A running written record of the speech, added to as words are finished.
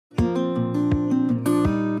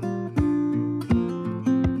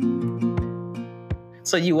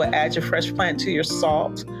So you will add your fresh plant to your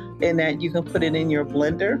salt, and that you can put it in your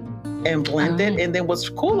blender and blend it. And then what's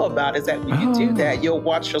cool about it is that when you do that, you'll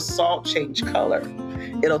watch your salt change color.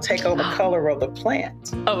 It'll take on the color of the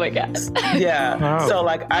plant. Oh my God. Yeah. Wow. So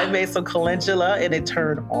like I made some calendula and it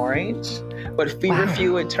turned orange, but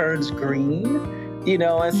feverfew, it turns green.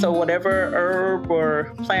 And so whatever herb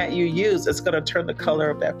or plant you use, it's going to turn the color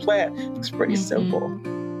of that plant. It's pretty simple.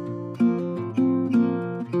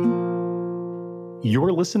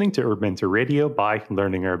 You're listening to Herb Mentor Radio by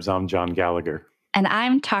Learning Herbs. I'm John Gallagher. And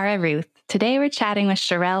I'm Tara Ruth. Today we're chatting with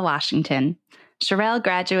Shereel Washington. Shereel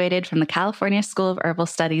graduated from the California School of Herbal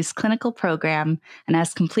Studies clinical program and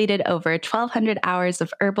has completed over 1,200 hours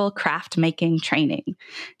of herbal craft making training.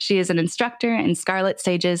 She is an instructor in Scarlet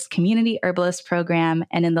Sage's Community Herbalist program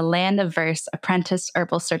and in the Land of Verse Apprentice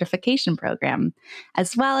Herbal Certification program,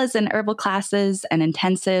 as well as in herbal classes and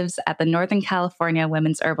intensives at the Northern California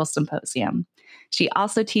Women's Herbal Symposium. She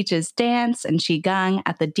also teaches dance and Qigong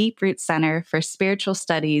at the Deep Root Center for Spiritual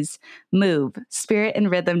Studies, MOVE, Spirit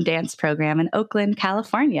and Rhythm Dance Program in Oakland,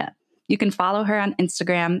 California. You can follow her on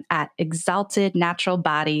Instagram at Exalted Natural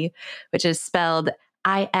Body, which is spelled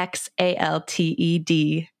IXALTED,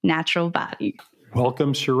 Natural Body.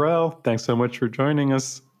 Welcome, Shereel. Thanks so much for joining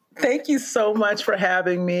us. Thank you so much for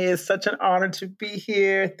having me. It's such an honor to be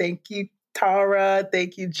here. Thank you, Tara.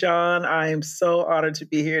 Thank you, John. I am so honored to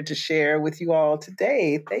be here to share with you all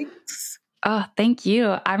today. Thanks. Oh, thank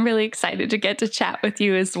you. I'm really excited to get to chat with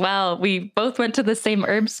you as well. We both went to the same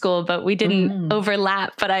herb school, but we didn't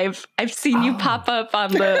overlap. But I've seen you pop up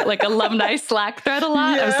on the alumni Slack thread a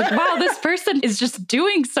lot. Yeah. I was like, wow, this person is just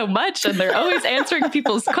doing so much, and they're always answering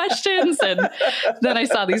people's questions. And then I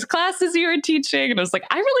saw these classes you were teaching, and I was like,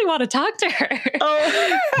 I really want to talk to her.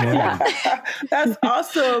 Oh, Yeah. That's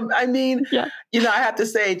awesome. I mean, I have to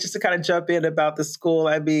say, just to kind of jump in about the school,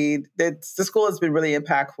 I mean, the school has been really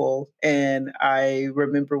impactful. And I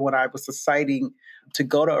remember when I was deciding to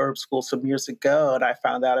go to herb school some years ago, and I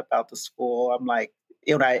found out about the school, I'm like,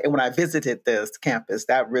 when I visited this campus,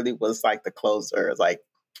 that really was like the closer. It's like,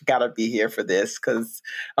 gotta be here for this, because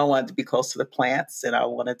I wanted to be close to the plants and I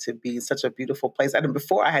wanted to be in such a beautiful place. And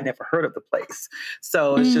before, I had never heard of the place.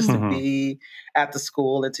 So it's just to be at the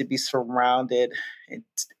school and to be surrounded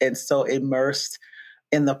and so immersed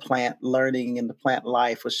in the plant learning and the plant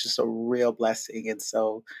life was just a real blessing. And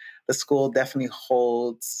so the school definitely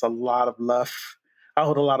holds a lot of love. I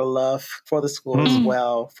hold a lot of love for the school as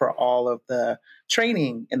well, for all of the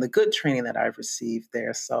training and the good training that I've received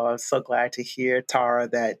there. So I'm so glad to hear, Tara,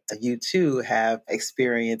 that you too have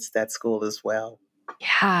experienced that school as well.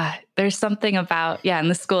 Yeah, there's something about, in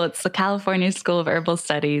the school, it's the California School of Herbal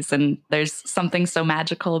Studies. And there's something so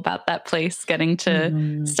magical about that place, getting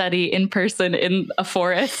to study in person in a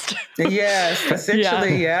forest. Yes,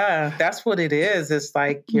 essentially, that's what it is. It's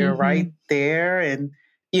like you're right there. And,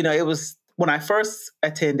 it was when I first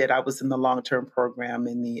attended, I was in the long-term program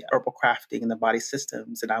in the herbal crafting and the body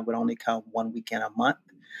systems, and I would only come one weekend a month,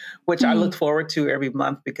 which I looked forward to every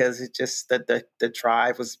month because it just the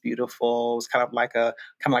drive was beautiful. It was kind of like a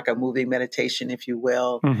moving meditation, if you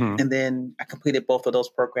will. And then I completed both of those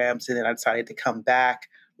programs, and then I decided to come back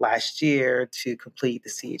last year to complete the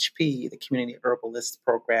CHP, the Community Herbalist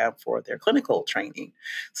program, for their clinical training.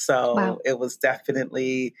 So It was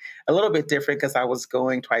definitely a little bit different because I was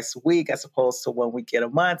going twice a week as opposed to one weekend a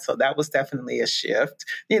month. So that was definitely a shift,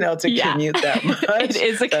 to commute that much. It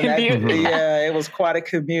is a commute. It was quite a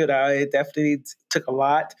commute. It definitely took a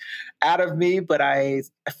lot out of me, but I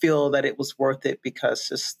feel that it was worth it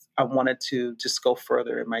because I wanted to just go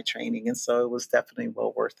further in my training. And so it was definitely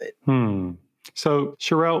well worth it. So,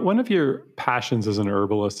 Shereel, one of your passions as an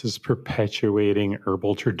herbalist is perpetuating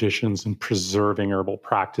herbal traditions and preserving herbal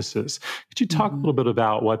practices. Could you talk a little bit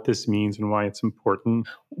about what this means and why it's important?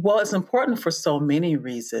 Well, it's important for so many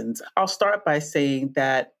reasons. I'll start by saying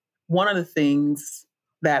that one of the things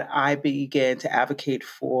that I began to advocate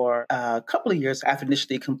for a couple of years after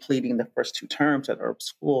initially completing the first 2 terms at herb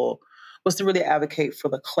school was to really advocate for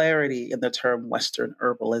the clarity in the term Western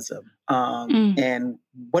herbalism. And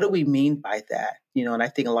what do we mean by that? And I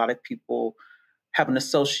think a lot of people have an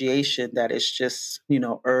association that it's just,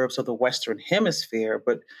 herbs of the Western hemisphere,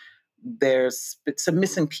 but there's some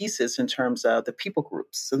missing pieces in terms of the people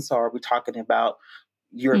groups. And so are we talking about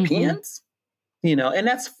Europeans? And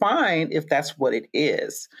that's fine if that's what it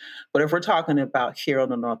is. But if we're talking about here on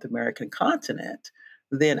the North American continent,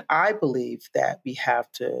 then I believe that we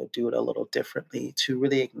have to do it a little differently to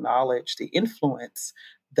really acknowledge the influence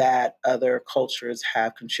that other cultures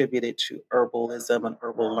have contributed to herbalism and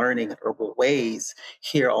herbal learning and herbal ways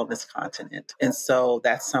here on this continent. And so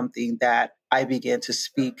that's something that I began to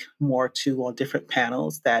speak more to on different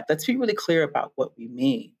panels, that let's be really clear about what we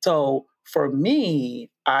mean. So for me,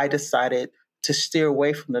 I decided to steer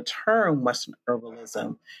away from the term Western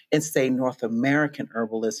herbalism and say North American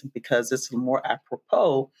herbalism, because it's more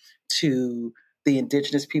apropos to the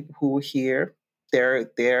indigenous people who were here,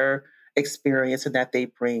 their experience and that they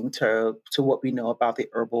bring to what we know about the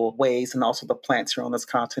herbal ways and also the plants here on this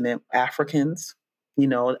continent. Africans,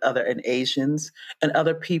 other and Asians and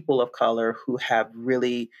other people of color who have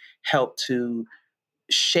really helped to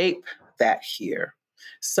shape that here.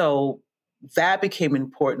 So that became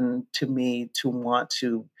important to me to want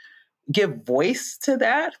to give voice to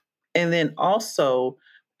that. And then also,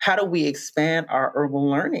 how do we expand our herbal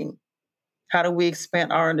learning? How do we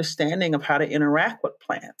expand our understanding of how to interact with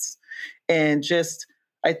plants? And just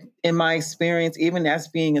in my experience, even as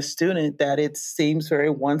being a student, that it seems very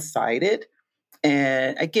one-sided.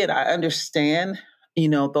 And again, I understand,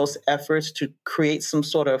 those efforts to create some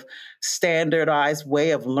sort of standardized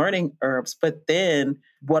way of learning herbs. But then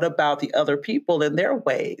what about the other people and their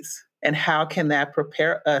ways? And how can that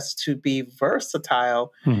prepare us to be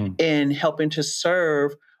versatile in helping to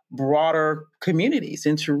serve broader communities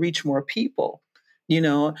and to reach more people?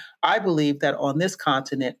 I believe that on this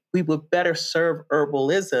continent, we would better serve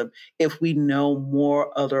herbalism if we know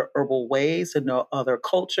more other herbal ways and know other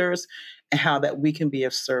cultures and how that we can be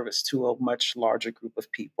of service to a much larger group of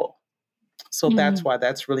people. So that's why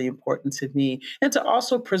that's really important to me. And to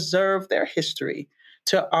also preserve their history,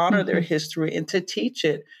 to honor their history and to teach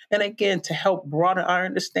it. And again, to help broaden our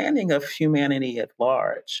understanding of humanity at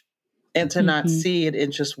large and to not see it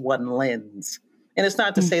in just one lens. And it's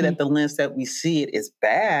not to say that the lens that we see it is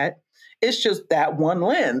bad. It's just that one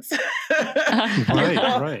lens.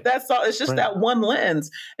 Right. That's all. It's just that one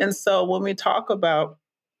lens. And so when we talk about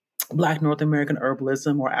Black North American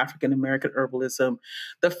herbalism or African American herbalism,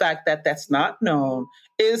 the fact that that's not known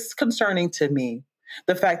is concerning to me.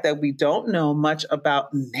 The fact that we don't know much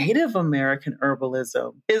about Native American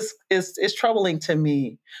herbalism is troubling to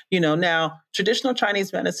me. Now traditional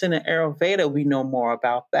Chinese medicine and Ayurveda, we know more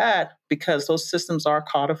about that because those systems are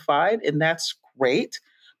codified, and that's great.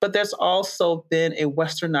 But there's also been a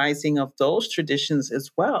westernizing of those traditions as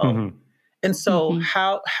well. And so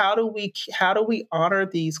how do we honor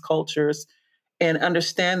these cultures and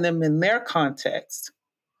understand them in their context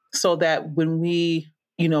so that when we,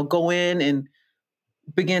 go in and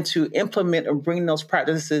begin to implement or bring those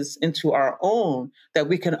practices into our own, that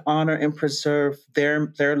we can honor and preserve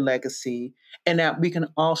their legacy, and that we can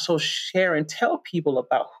also share and tell people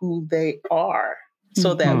about who they are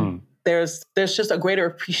so that there's just a greater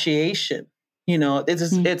appreciation.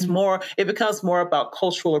 It becomes more about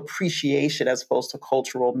cultural appreciation as opposed to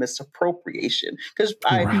cultural misappropriation, because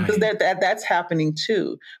that's happening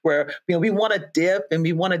too, where we want to dip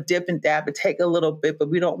and dab and take a little bit, but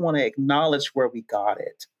we don't want to acknowledge where we got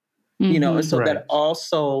it. And so that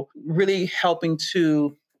also really helping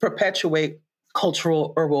to perpetuate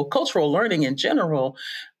cultural learning in general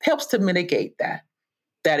helps to mitigate that.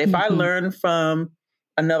 That if I learn from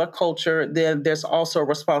another culture, then there's also a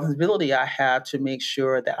responsibility I have to make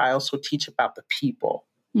sure that I also teach about the people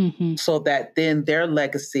so that then their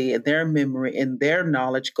legacy and their memory and their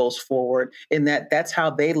knowledge goes forward, and that's how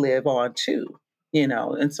they live on too,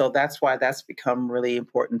 and so that's why that's become really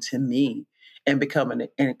important to me and become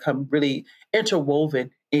really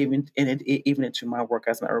interwoven even into my work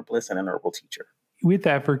as an herbalist and an herbal teacher. With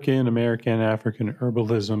African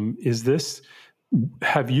herbalism,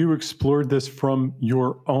 have you explored this from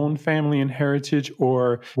your own family and heritage,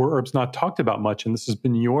 or were herbs not talked about much? And this has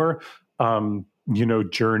been your,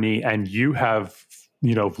 journey, and you have,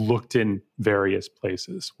 looked in various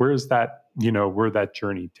places. Where that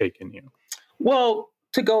journey taken you? Well,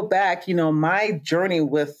 to go back, my journey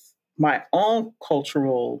with my own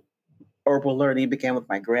cultural herbal learning began with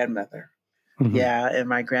my grandmother. Yeah, and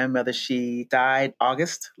my grandmother, she died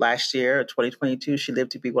August last year, 2022. She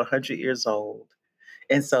lived to be 100 years old.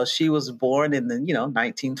 And so she was born in the,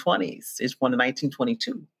 1920s. She was born in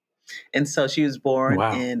 1922. And so she was born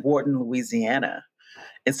in Wharton, Louisiana.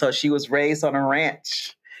 And so she was raised on a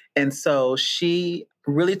ranch. And so she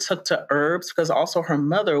really took to herbs because also her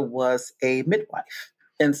mother was a midwife.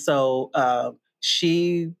 And so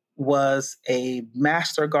she was a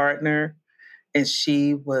master gardener, and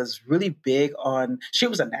she was really big she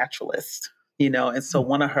was a naturalist, and so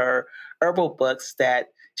one of her herbal books that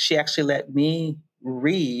she actually let me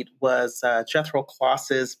read was Jethro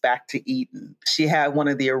Kloss's Back to Eden. She had one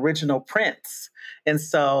of the original prints. And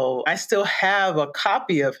so I still have a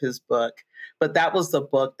copy of his book, but that was the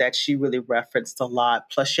book that she really referenced a lot.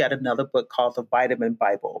 Plus, she had another book called The Vitamin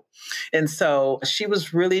Bible. And so she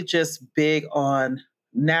was really just big on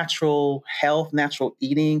natural health, natural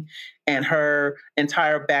eating, and her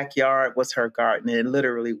entire backyard was her garden. It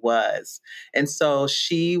literally was. And so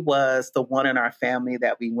she was the one in our family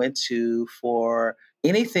that we went to for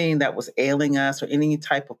anything that was ailing us or any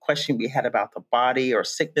type of question we had about the body or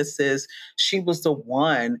sicknesses. She was the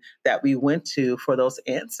one that we went to for those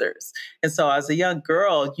answers. And so as a young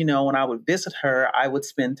girl, when I would visit her, I would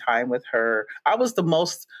spend time with her. I was the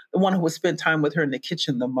one who would spend time with her in the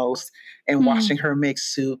kitchen the most and watching her make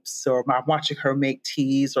soups or watching her make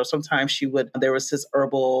teas. Or sometimes there was this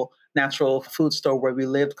herbal natural food store where we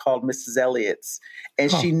lived called Mrs. Elliott's. And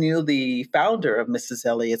she knew the founder of Mrs.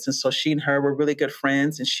 Elliott's. And so she and her were really good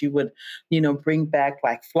friends. And she would, bring back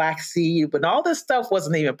like flaxseed, but all this stuff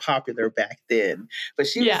wasn't even popular back then. But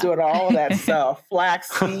she was doing all of that stuff,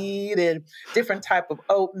 flaxseed and different type of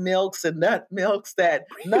oat milks and nut milks that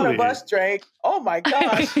none of us drank. Oh my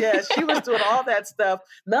gosh, yes, she was doing all that stuff.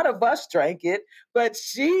 None of us drank it, but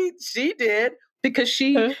she did because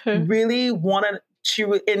she really wanted.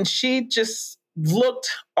 She just looked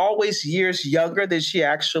always years younger than she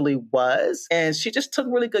actually was. And she just took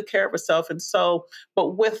really good care of herself. And so,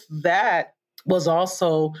 but with that was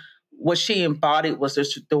also what she embodied was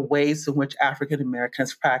the ways in which African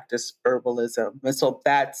Americans practice herbalism. And so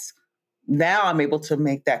now I'm able to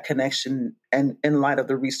make that connection and in light of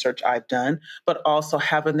the research I've done, but also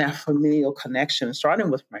having that familial connection,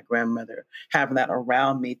 starting with my grandmother, having that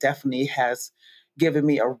around me definitely has given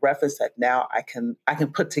me a reference that now I can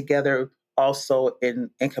put together also in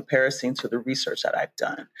comparison to the research that I've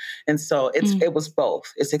done. And so it was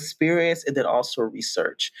both. It's experience and then also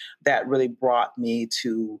research that really brought me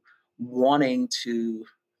to wanting to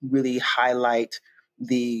really highlight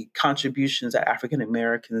the contributions that African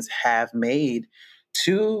Americans have made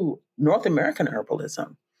to North American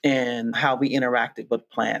herbalism and how we interacted with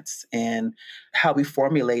plants and how we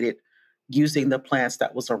formulated using the plants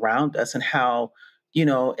that was around us and how,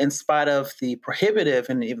 in spite of the prohibitive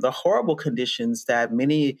and even the horrible conditions that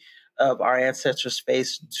many of our ancestors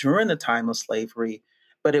faced during the time of slavery,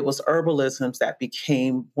 but it was herbalisms that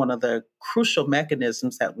became one of the crucial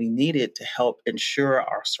mechanisms that we needed to help ensure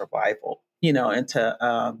our survival, and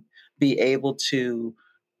to be able to,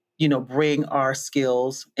 bring our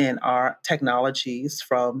skills and our technologies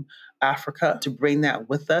from Africa, to bring that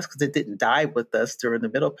with us because it didn't die with us during the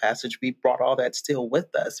Middle Passage. We brought all that still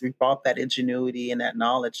with us. We brought that ingenuity and that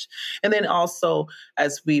knowledge. And then also,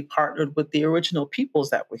 as we partnered with the original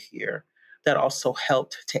peoples that were here, that also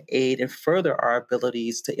helped to aid and further our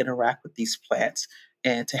abilities to interact with these plants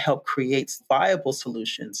and to help create viable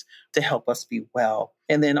solutions to help us be well.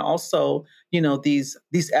 And then also, these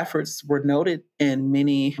efforts were noted in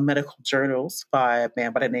many medical journals by a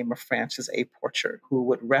man by the name of Francis A. Porcher, who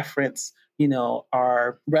would reference and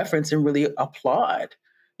really applaud,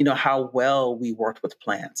 how well we worked with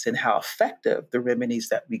plants and how effective the remedies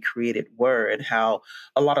that we created were, and how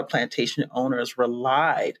a lot of plantation owners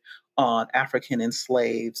relied on African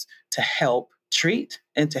enslaved to help treat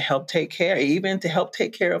and to help take care, even to help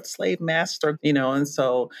take care of slave master, and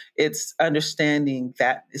so it's understanding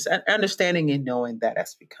and knowing that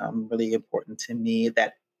has become really important to me.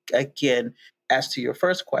 That, again, as to your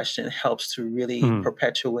first question, helps to really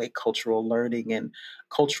perpetuate cultural learning and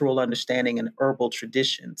cultural understanding and herbal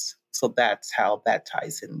traditions. So that's how that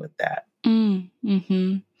ties in with that.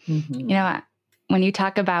 When you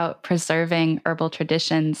talk about preserving herbal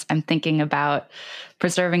traditions, I'm thinking about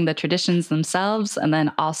preserving the traditions themselves and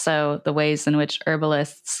then also the ways in which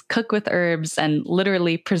herbalists cook with herbs and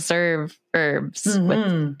literally preserve herbs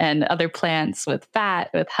and other plants with fat,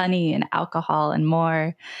 with honey and alcohol and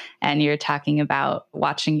more. And you're talking about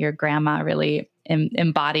watching your grandma really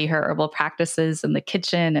embody her herbal practices in the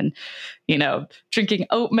kitchen and, drinking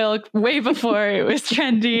oat milk way before it was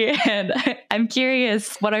trendy. And I'm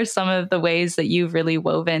curious, what are some of the ways that you've really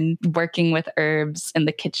woven working with herbs in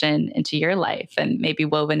the kitchen into your life, and maybe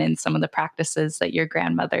woven in some of the practices that your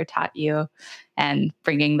grandmother taught you and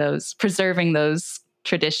preserving those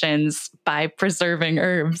traditions by preserving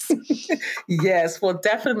herbs? Yes, well,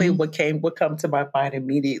 definitely what come to my mind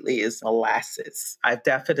immediately is molasses. I've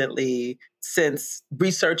definitely, since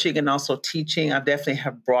researching and also teaching, I've definitely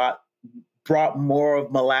have brought more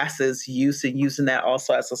of molasses use and using that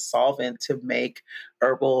also as a solvent to make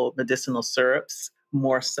herbal medicinal syrups.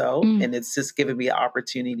 more so. And it's just given me an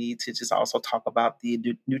opportunity to just also talk about the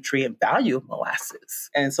nutrient value of molasses.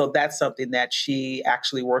 And so that's something that she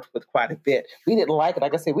actually worked with quite a bit. We didn't like it.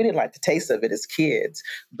 Like I said, we didn't like the taste of it as kids,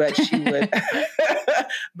 but she would,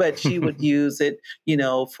 but she would use it,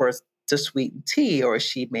 for to sweeten tea, or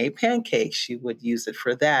she made pancakes, she would use it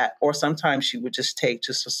for that. Or sometimes she would just take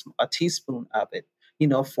just a teaspoon of it,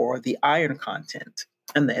 for the iron content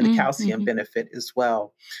and the calcium benefit as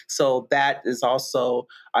well. So that is also,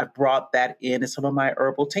 I brought that in some of my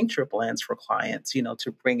herbal tincture blends for clients,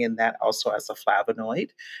 to bring in that also as a flavonoid,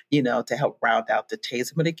 to help round out the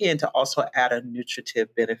taste. But again, to also add a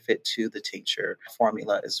nutritive benefit to the tincture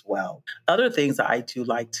formula as well. Other things I do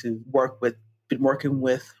like to been working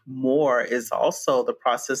with more is also the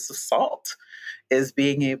process of salt, is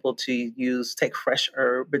being able to take fresh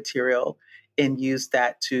herb material and use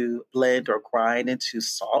that to blend or grind into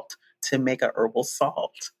salt to make a herbal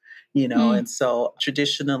salt. And so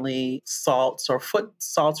traditionally salts or foot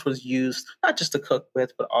salts was used not just to cook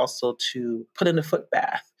with, but also to put in a foot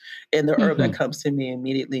bath. And the herb that comes to me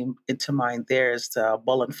immediately into mind there is the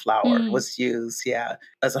mullein flower was used,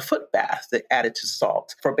 as a foot bath that added to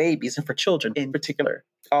salt for babies and for children in particular.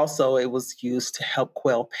 Also, it was used to help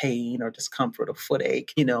quell pain or discomfort or foot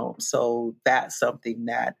ache, so that's something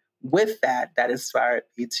that with that inspired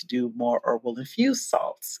me to do more herbal infused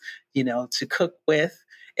salts, to cook with.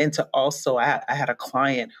 And to also, I had a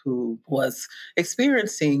client who was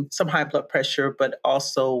experiencing some high blood pressure, but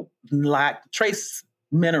also lacked trace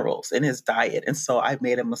minerals in his diet. And so I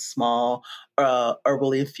made him a small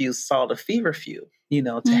herbally infused salt of feverfew,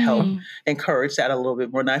 to help encourage that a little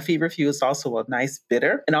bit more. Now, feverfew is also a nice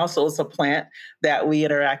bitter, and also it's a plant that we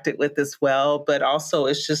interacted with as well. But also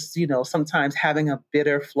it's just, sometimes having a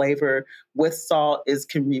bitter flavor with salt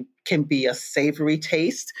can be a savory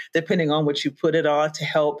taste, depending on what you put it on, to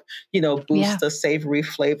help, boost the savory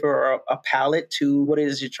flavor or a palate to what it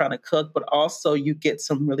is you're trying to cook. But also you get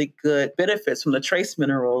some really good benefits from the trace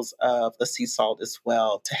minerals of the sea salt as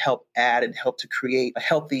well, to help add and help to create a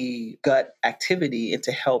healthy gut activity and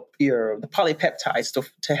to help the polypeptides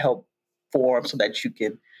to help form so that you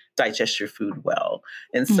can digest your food well.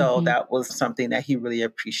 And so that was something that he really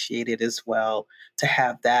appreciated as well, to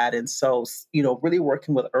have that. And so, really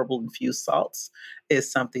working with herbal infused salts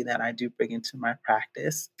is something that I do bring into my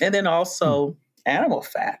practice. And then also animal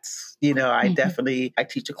fats. I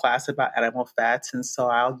teach a class about animal fats. And so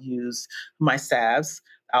I'll use my salves.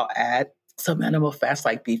 I'll add some animal fats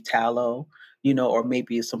like beef tallow, or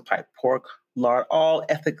maybe some type pork lard, all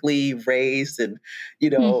ethically raised and,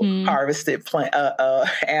 harvested plant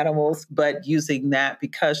animals, but using that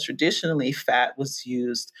because traditionally fat was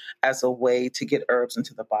used as a way to get herbs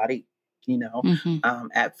into the body.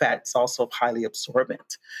 Fat's also highly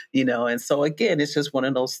absorbent, and so again, it's just one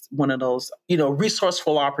of those,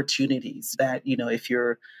 resourceful opportunities that, if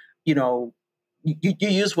you're, you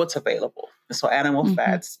use what's available. And so animal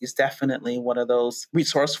fats is definitely one of those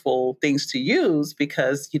resourceful things to use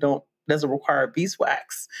because doesn't require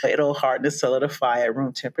beeswax. It'll harden and solidify at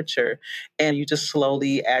room temperature. And you just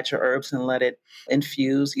slowly add your herbs and let it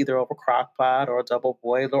infuse either over crock pot or a double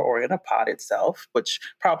boiler or in a pot itself, which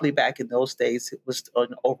probably back in those days, it was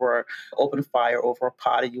over open fire over a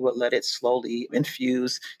pot, and you would let it slowly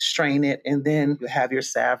infuse, strain it, and then you have your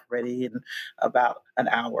salve ready in about an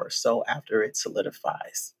hour or so after it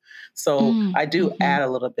solidifies. So I do add a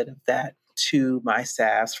little bit of that to my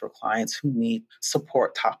salves for clients who need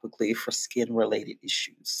support topically for skin-related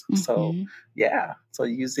issues. So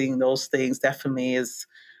using those things definitely is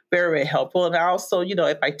very, very helpful. And I also,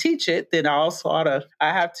 if I teach it, then I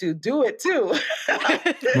have to do it too.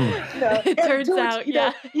 It turns out,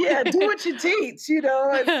 do what you teach,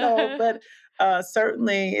 And so, but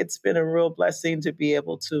certainly it's been a real blessing to be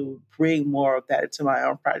able to bring more of that into my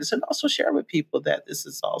own practice and also share with people that this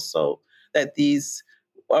is also, that these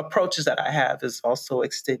approaches that I have is also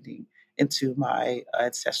extending into my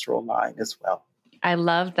ancestral line as well. I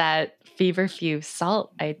love that feverfew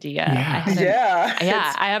salt idea.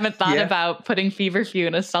 I haven't thought about putting feverfew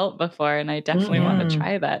in a salt before, and I definitely want to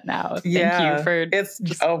try that now. Thank you for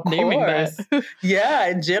naming that.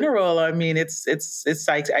 In general, I mean, it's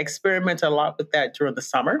I experiment a lot with that during the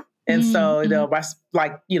summer. And so, this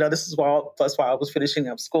is plus why I was finishing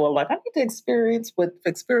up school. Like, I need to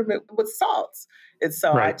experiment with salts. And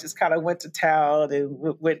so I just kind of went to town and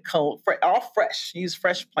went cold, all fresh, use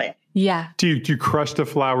fresh plant. Yeah. Do you crush the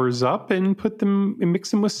flowers up and put them and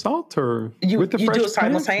mix them with salt, or with the fresh do it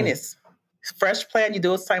simultaneous? Fresh plant, you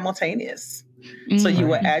do it simultaneous. So you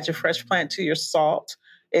would add your fresh plant to your salt,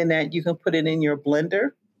 and then you can put it in your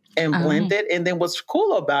blender and blend it. And then what's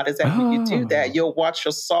cool about it is that when you do that, you'll watch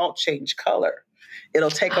your salt change color. it'll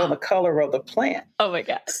take on the color of the plant. Oh my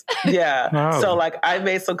God. Yeah. Oh. So like I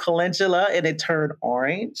made some calendula and it turned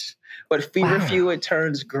orange, but feverfew, it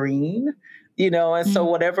turns green. And so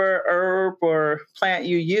whatever herb or plant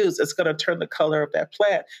you use, it's going to turn the color of that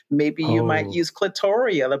plant. Maybe you might use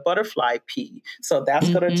clitoria, the butterfly pea. So that's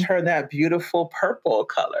going to turn that beautiful purple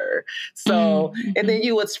color. So, and then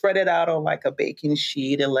you would spread it out on like a baking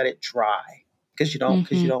sheet and let it dry because you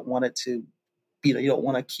don't want it to, you don't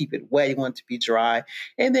want to keep it wet. You want it to be dry,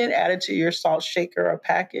 and then add it to your salt shaker or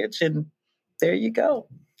package. And there you go.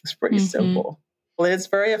 It's pretty simple. Well, it's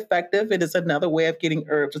very effective. It is another way of getting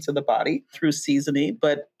herbs into the body through seasoning,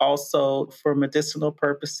 but also for medicinal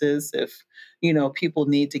purposes. If, people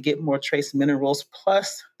need to get more trace minerals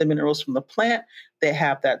plus the minerals from the plant, they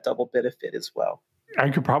have that double benefit as well. I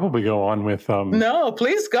could probably go on with no,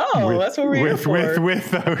 please go. That's what we're here for.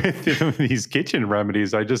 With these kitchen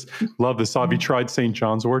remedies. I just love this. Have you tried St.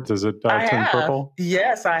 John's wort? Does it turn purple?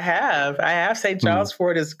 Yes, I have. St. John's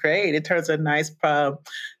wort is great. It turns a nice,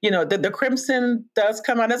 the crimson doesn't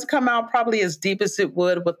come out probably as deep as it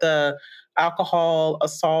would with the alcohol, a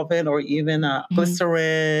solvent, or even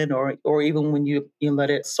glycerin, or even when you let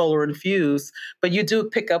it solar infuse. But you do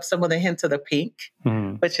pick up some of the hint of the pink,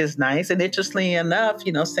 which is nice. And interestingly enough,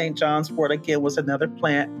 St. John's wort, again, was another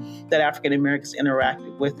plant that African Americans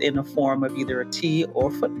interacted with in the form of either a tea or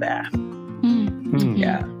foot bath.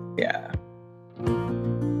 Yeah.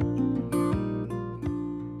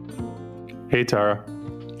 Hey, Tara.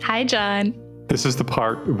 Hi, John. This is the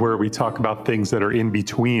part where we talk about things that are in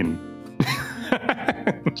between.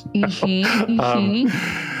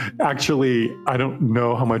 Actually, I don't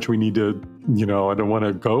know how much we need to, I don't want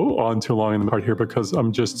to go on too long in the part here because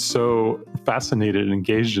I'm just so fascinated and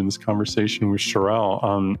engaged in this conversation with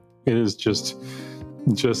Shereel. It is just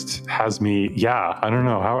has me, I don't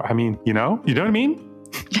know how, you know what I mean?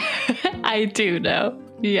 I do know.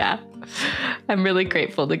 Yeah. I'm really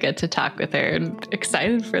grateful to get to talk with her and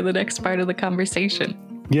excited for the next part of the conversation.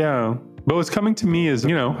 Yeah. But what's coming to me is,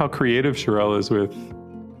 how creative Shereel is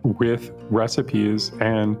with recipes.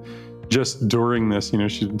 And just during this,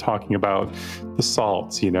 she's been talking about the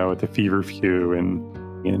salts, with the feverfew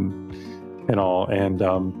and all. And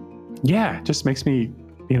it just makes me,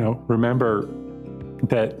 remember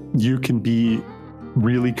that you can be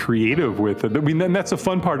really creative with it. And that's a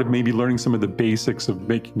fun part of maybe learning some of the basics of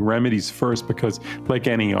making remedies first, because like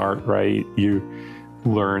any art, right, you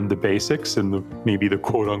learn the basics and maybe the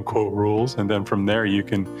quote unquote rules. And then from there, you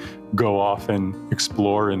can go off and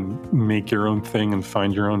explore and make your own thing and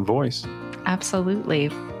find your own voice. Absolutely.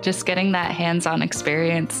 Just getting that hands-on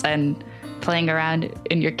experience and playing around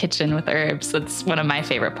in your kitchen with herbs. That's one of my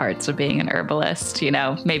favorite parts of being an herbalist.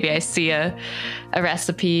 Maybe I see a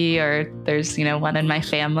recipe or there's, one in my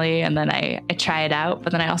family, and then I try it out,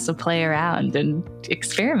 but then I also play around and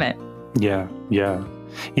experiment. Yeah.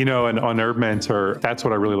 And on Herb Mentor, that's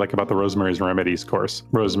what I really like about the Rosemary's Remedies course.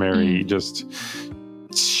 Rosemary just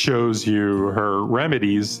shows you her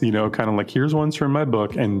remedies, kind of like, here's ones from my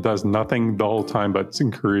book, and does nothing the whole time but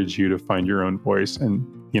encourage you to find your own voice. And,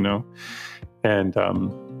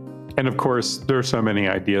 and of course, there's so many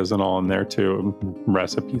ideas and all in there too,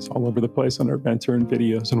 recipes all over the place on Herb Mentor and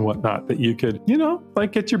videos and whatnot that you could,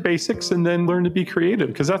 get your basics and then learn to be creative.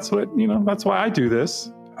 Because that's what, that's why I do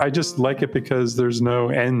this. I just like it because there's no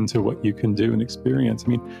end to what you can do and experience.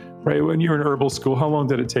 Right, when you were in herbal school, how long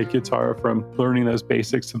did it take you, Tara, from learning those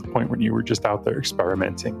basics to the point when you were just out there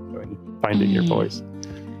experimenting and finding your voice?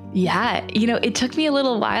 Yeah, it took me a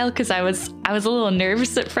little while because I was a little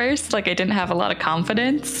nervous at first. Like I didn't have a lot of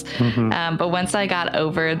confidence. But once I got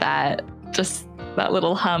over that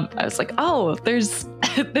little hump, I was like, oh, there's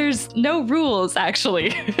no rules actually.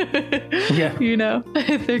 Yeah.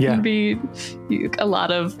 There can be a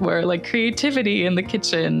lot of more like creativity in the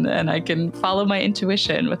kitchen, and I can follow my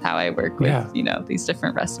intuition with how I work with, these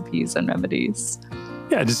different recipes and remedies.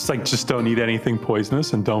 Yeah. Just don't eat anything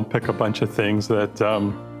poisonous and don't pick a bunch of things that,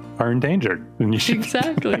 are endangered. And you should...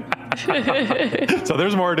 Exactly. So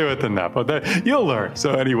there's more to it than that, but you'll learn.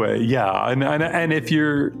 So anyway, yeah. And if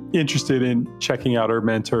you're interested in checking out our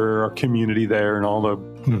mentor, our community there, and all the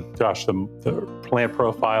plant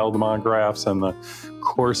profile, the monographs and the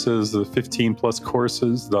courses, the 15 plus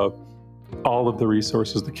courses, all of the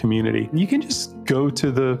resources, the community, you can just go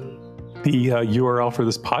to the URL for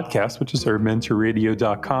this podcast, which is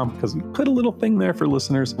herbmentorradio.com, because we put a little thing there for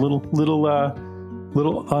listeners, little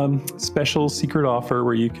special secret offer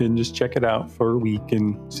where you can just check it out for a week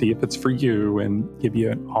and see if it's for you and give you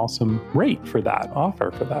an awesome rate for that offer,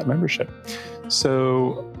 for that membership.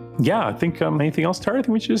 So yeah, I think anything else, Tara? I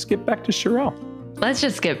think we should just get back to Shereel. Let's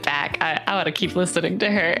just get back. I want to keep listening to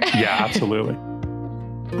her. Yeah, absolutely.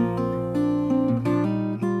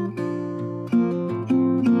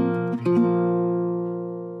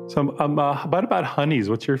 So, what about honeys?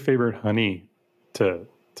 What's your favorite honey to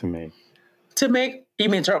make? To make, you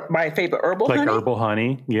mean my favorite herbal like honey? Like herbal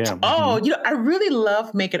honey? Yeah. Oh, I really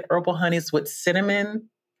love making herbal honeys with cinnamon,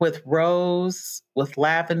 with rose, with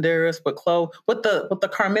lavenders, with clove, with the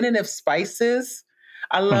carminative spices.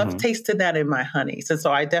 I love tasting that in my honeys. And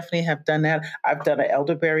so I definitely have done that. I've done an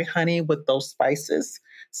elderberry honey with those spices.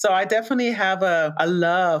 So I definitely have a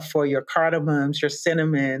love for your cardamoms, your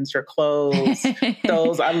cinnamons, your cloves.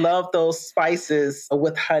 I love those spices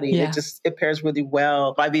with honey. Yeah. It pairs really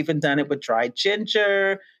well. I've even done it with dried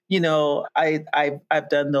ginger. I've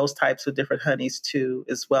done those types of different honeys too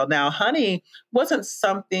as well. Now, honey wasn't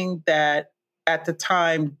something that at the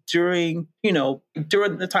time during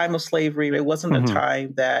the time of slavery, it wasn't a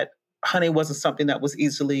time that honey wasn't something that was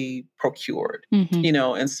easily procured,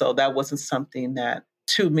 and so that wasn't something that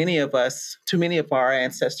too many of our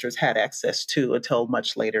ancestors had access to until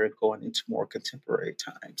much later and going into more contemporary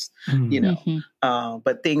times,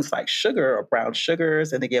 but things like sugar or brown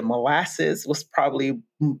sugars, and again, molasses was probably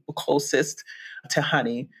closest to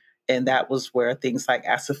honey. And that was where things like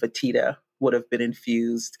asafoetida would have been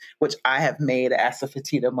infused, which I have made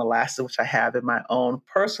asafoetida molasses, which I have in my own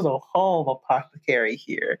personal home apothecary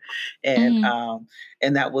here. And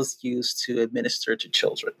that was used to administer to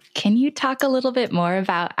children. Can you talk a little bit more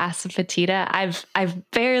about asafoetida?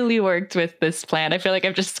 I've barely worked with this plant. I feel like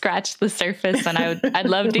I've just scratched the surface, and I'd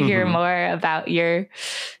love to hear more about your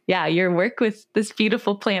work with this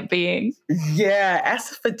beautiful plant being. Yeah,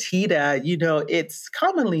 asafoetida, it's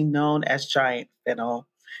commonly known as giant fennel.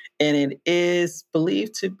 And it is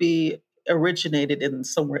believed to be originated in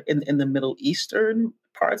somewhere in the Middle Eastern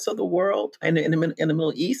parts of the world, in the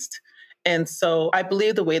Middle East. And so I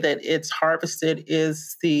believe the way that it's harvested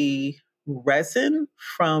is the resin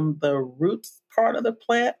from the roots part of the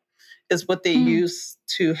plant is what they use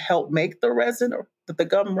to help make the resin, or the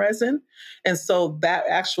gum resin. And so that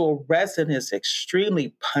actual resin is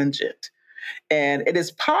extremely pungent. And it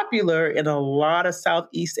is popular in a lot of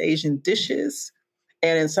Southeast Asian dishes,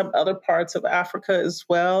 and in some other parts of Africa as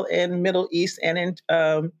well, in Middle East, and in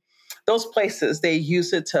those places, they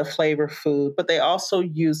use it to flavor food, but they also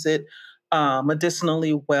use it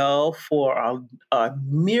medicinally well for a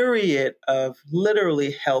myriad of literally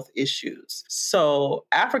health issues. So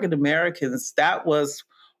African Americans, that was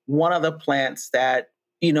one of the plants that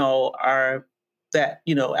African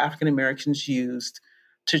Americans used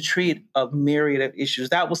to treat a myriad of issues.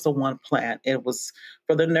 That was the one plant. It was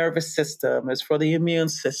for the nervous system. It's for the immune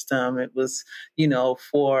system. It was,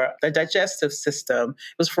 for the digestive system.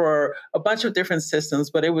 It was for a bunch of different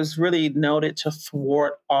systems, but it was really noted to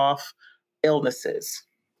thwart off illnesses.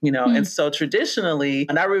 And so traditionally,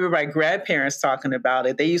 and I remember my grandparents talking about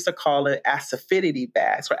it, they used to call it asafoetida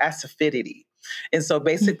bags or asafoetida. And so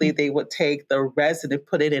basically they would take the resin and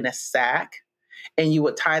put it in a sack, and you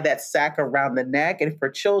would tie that sack around the neck. And for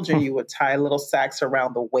children, you would tie little sacks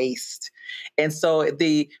around the waist. And so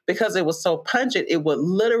because it was so pungent, it would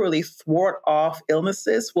literally thwart off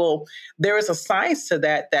illnesses. Well, there is a science to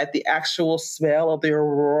that the actual smell of the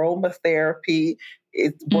aromatherapy,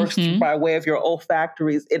 it works by way of your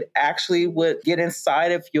olfactories. It actually would get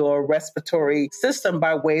inside of your respiratory system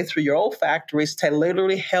by way through your olfactories to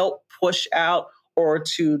literally help push out or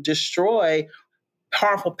to destroy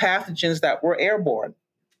harmful pathogens that were airborne.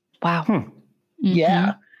 Wow.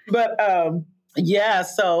 Yeah. But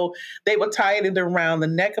so they would tie it around the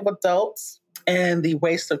neck of adults and the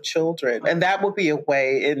waist of children. And that would be a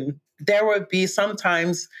way. And there would be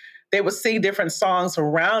sometimes they would sing different songs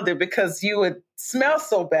around it because you would smell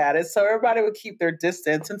so bad. And so everybody would keep their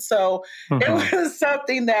distance. And so it was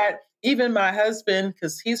something that even my husband,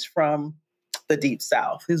 because he's from the Deep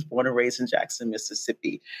South, he was born and raised in Jackson,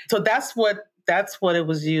 Mississippi. So that's what it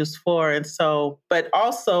was used for. And so, but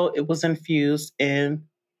also it was infused in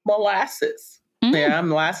molasses. Yeah,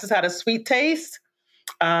 molasses had a sweet taste.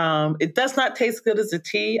 It does not taste good as a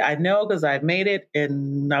tea. I know because I've made it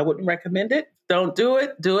and I wouldn't recommend it. Don't do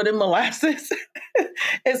it. Do it in molasses.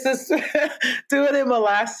 It's just do it in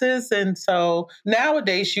molasses. And so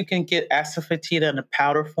nowadays you can get asafoetida in a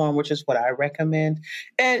powder form, which is what I recommend.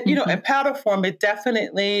 And, in powder form, it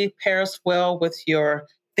definitely pairs well with your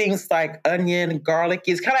things like onion, garlic.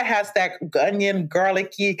 It kind of has that onion,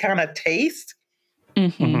 garlicky kind of taste.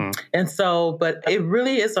 And so, but it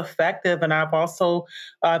really is effective. And I've also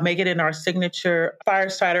make it in our signature fire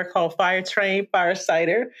cider called Fire Train Fire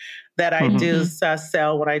Cider that I do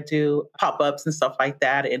sell when I do pop-ups and stuff like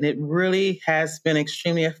that. And it really has been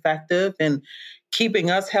extremely effective in keeping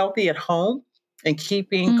us healthy at home and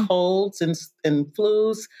keeping colds and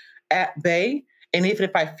flus at bay. And even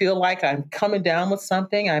if I feel like I'm coming down with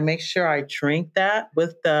something, I make sure I drink that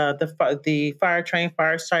with the fire train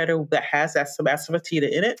fire cider that has that some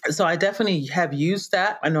asafoetida in it. So I definitely have used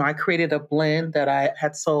that. I know I created a blend that I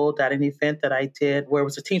had sold at an event that I did where it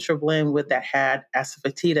was a tincture blend with that had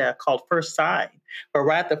asafoetida called First Sign. But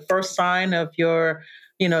right at the first sign of your,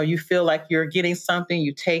 you feel like you're getting something,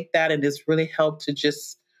 you take that, and it's really helped to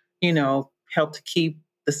just, help to keep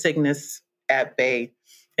the sickness at bay.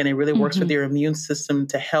 And it really works with your immune system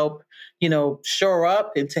to help, shore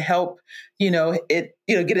up and to help, it,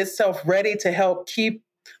 get itself ready to help keep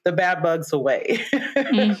the bad bugs away.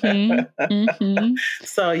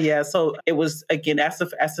 So it was, again,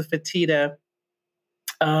 asafoetida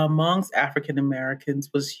amongst African Americans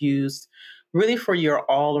was used really for your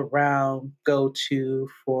all around go-to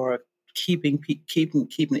for keeping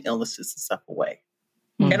illnesses and stuff away.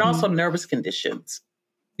 And also nervous conditions.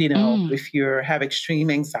 If you have extreme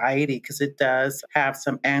anxiety, because it does have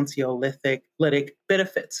some anxiolytic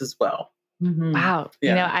benefits as well. Wow.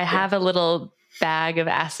 Yeah. I have a little bag of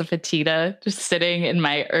asafoetida just sitting in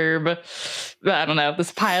my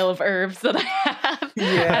this pile of herbs that I have.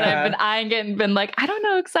 Yeah. And I've been eyeing it and been like, I don't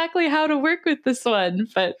know exactly how to work with this one.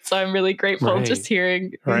 But so I'm really grateful just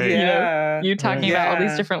hearing, you talking about all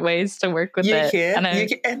these different ways to work with it. And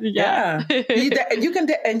you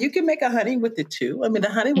can make a honey with it too. I mean, the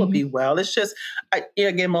honey will be well. It's just,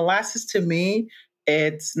 again, molasses to me,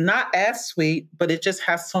 it's not as sweet, but it just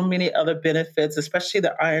has so many other benefits, especially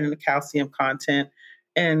the iron and the calcium content.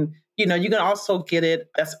 And, you can also get it,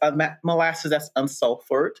 that's molasses that's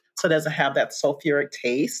unsulfured, so it doesn't have that sulfuric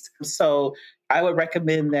taste. So I would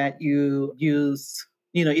recommend that you use,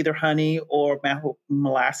 either honey or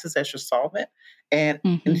molasses as your solvent and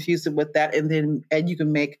infuse it with that. And you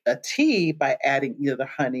can make a tea by adding either the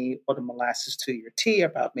honey or the molasses to your tea,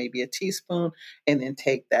 about maybe a teaspoon, and then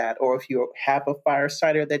take that. Or if you have a fire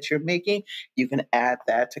cider that you're making, you can add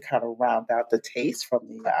that to kind of round out the taste from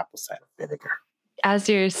the apple cider vinegar. As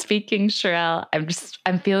you're speaking, Shereel,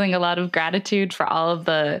 I'm feeling a lot of gratitude for all of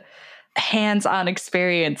the hands-on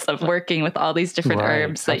experience of working with all these different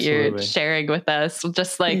herbs that you're sharing with us.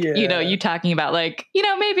 Just like, you talking about like,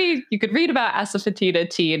 maybe you could read about asafoetida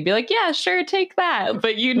tea and be like, yeah, sure, take that.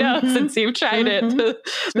 But since you've tried it, that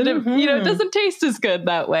it doesn't taste as good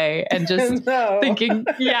that way. And just thinking,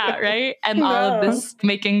 right? And all of this,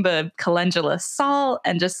 making the calendula salt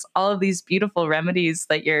and just all of these beautiful remedies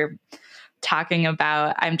that you're talking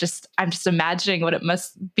about. I'm just imagining what it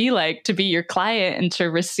must be like to be your client and to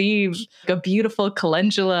receive a beautiful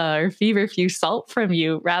calendula or feverfew salt from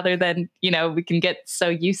you, rather than, we can get so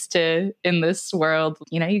used to in this world,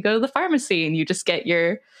 you go to the pharmacy and you just get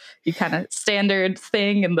your kind of standard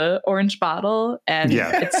thing in the orange bottle, and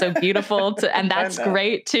it's so beautiful and that's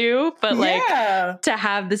great too. But to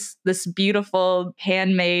have this beautiful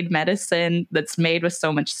handmade medicine that's made with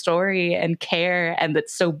so much story and care, and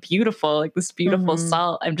that's so beautiful, like this beautiful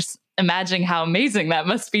salt. I'm just imagining how amazing that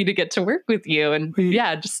must be to get to work with you. And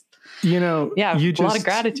a lot of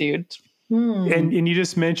gratitude. And you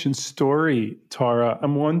just mentioned story, Tara.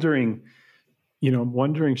 I'm wondering,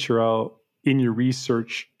 Shereel, in your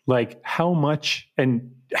research, like how much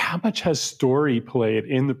has story played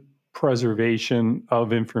in the preservation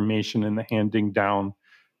of information and the handing down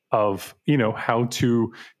of, how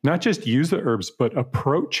to not just use the herbs, but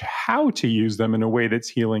approach how to use them in a way that's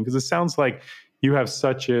healing? Because it sounds like you have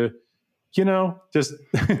such a, just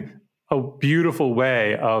a beautiful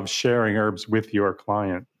way of sharing herbs with your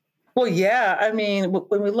client. Well, yeah. I mean,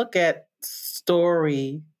 when we look at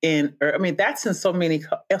story that's in so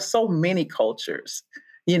many cultures,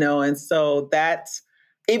 and so that's,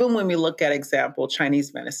 even when we look at example,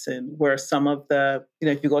 Chinese medicine, where some of the,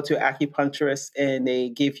 if you go to an acupuncturist and they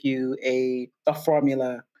give you a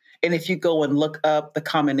formula, and if you go and look up the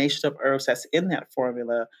combination of herbs that's in that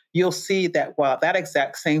formula, you'll see that while that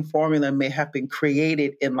exact same formula may have been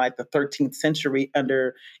created in like the 13th century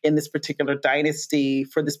in this particular dynasty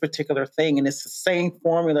for this particular thing, and it's the same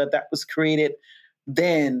formula that was created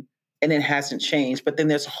then, and it hasn't changed. But then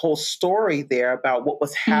there's a whole story there about what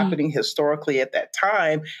was happening historically at that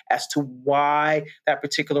time as to why that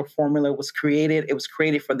particular formula was created. It was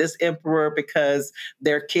created for this emperor because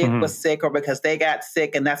their kid was sick, or because they got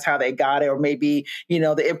sick and that's how they got it. Or maybe,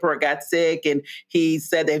 the emperor got sick and he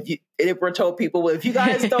said that the emperor told people, well, if you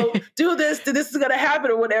guys don't do this, then this is going to happen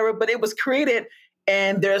or whatever. But it was created,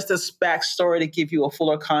 and there's this backstory to give you a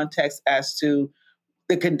fuller context as to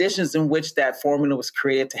the conditions in which that formula was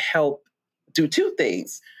created to help do two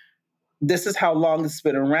things. This is how long it's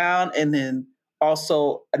been around, and then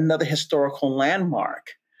also another historical landmark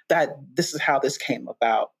that this is how this came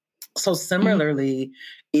about. So similarly,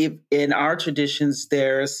 if in our traditions,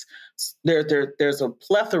 there's a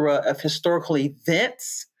plethora of historical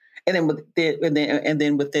events, and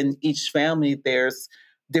then within each family, there's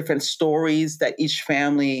different stories that each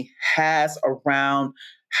family has around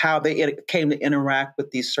how they came to interact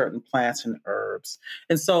with these certain plants and herbs.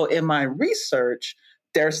 And so in my research,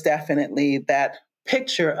 there's definitely that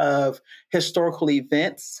picture of historical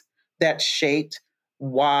events that shaped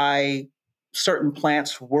why certain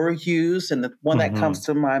plants were used. And the one that comes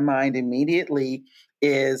to my mind immediately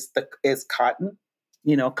is cotton.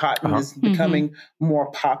 Cotton is becoming more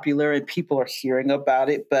popular and people are hearing about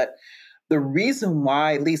it. But the reason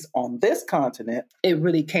why, at least on this continent, it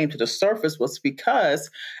really came to the surface was because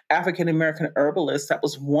African American herbalists, that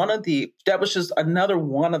was just another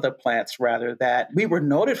one of the plants, rather, that we were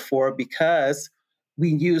noted for because we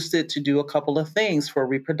used it to do a couple of things for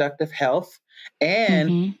reproductive health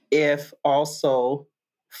and if also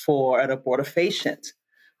for an abortifacient.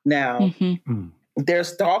 Now,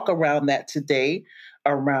 there's talk around that today,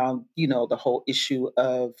 around the whole issue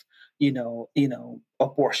of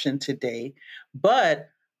abortion today, but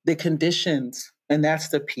the conditions, and that's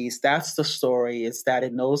the piece, that's the story, is that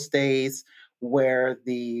in those days where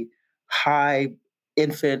the high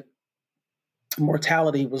infant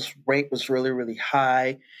mortality rate was really, really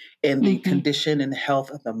high, and the condition and health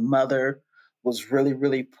of the mother was really,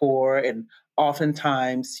 really poor, and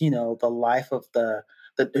oftentimes, the life of the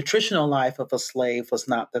nutritional life of a slave was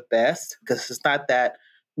not the best, because it's not that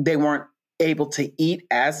they weren't able to eat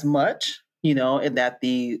as much, and that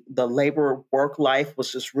the labor work life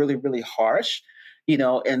was just really, really harsh,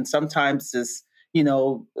 and sometimes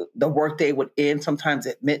the workday would end sometimes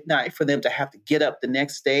at midnight for them to have to get up the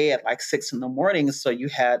next day at like 6 a.m. So you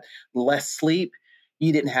had less sleep.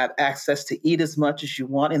 You didn't have access to eat as much as you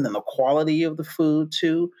want. And then the quality of the food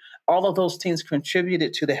too. All of those things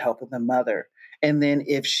contributed to the health of the mother. And then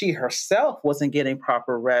if she herself wasn't getting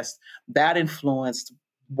proper rest, that influenced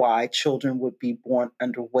why children would be born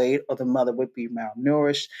underweight or the mother would be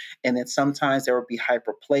malnourished. And then sometimes there would be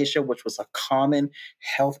hyperplasia, which was a common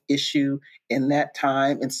health issue in that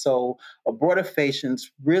time. And so abortifacients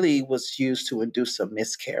really was used to induce a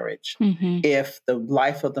miscarriage if the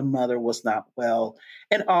life of the mother was not well.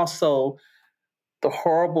 And also the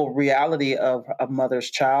horrible reality of a mother's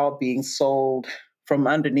child being sold from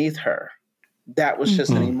underneath her. That was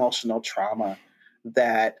just an emotional trauma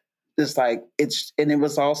that is like, and it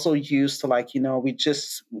was also used to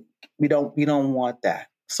we don't want that.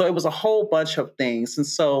 So it was a whole bunch of things. And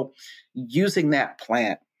so using that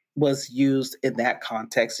plant was used in that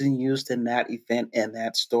context and used in that event and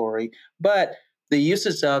that story. But the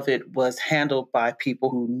usage of it was handled by people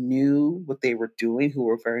who knew what they were doing, who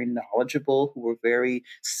were very knowledgeable, who were very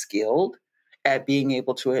skilled at being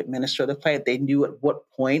able to administer the plant. They knew at what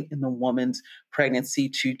point in the woman's pregnancy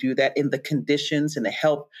to do that, in the conditions and the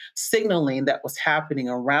health signaling that was happening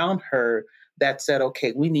around her, that said,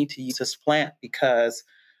 okay, we need to use this plant because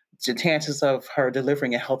the chances of her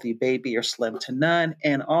delivering a healthy baby are slim to none.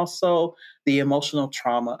 And also the emotional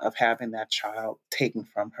trauma of having that child taken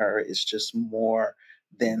from her is just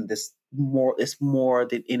it's more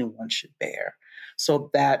than anyone should bear.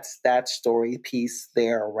 So that's that story piece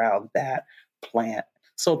there around that plant.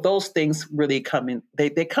 So those things really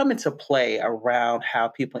they come into play around how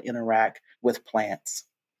people interact with plants.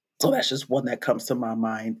 So that's just one that comes to my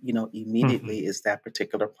mind, immediately is that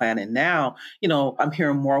particular plant. And now, I'm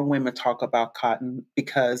hearing more women talk about cotton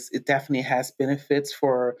because it definitely has benefits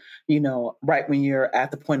for, right when you're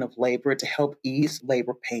at the point of labor, to help ease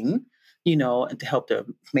labor pain, and to help to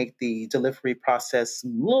make the delivery process a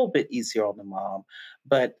little bit easier on the mom.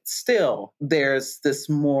 But still, there's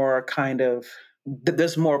more of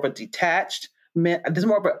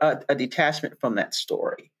a detachment from that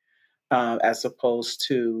story. As opposed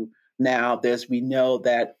to now, we know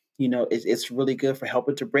that it's really good for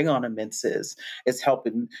helping to bring on menses. It's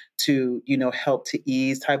helping to help to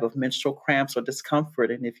ease type of menstrual cramps or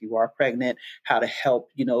discomfort, and if you are pregnant, how to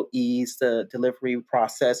help ease the delivery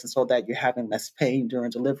process, and so that you're having less pain during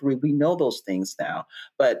delivery. We know those things now,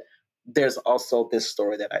 but there's also this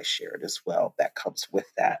story that I shared as well that comes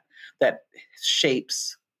with that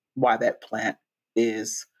shapes why that plant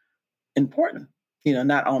is important,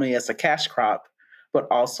 not only as a cash crop, but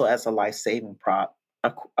also as a life-saving crop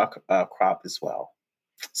as well.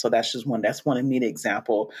 So that's one immediate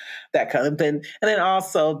example that kind of thing. And then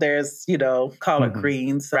also there's, collard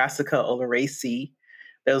greens, Brassica oleracea,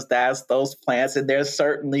 those plants. And there's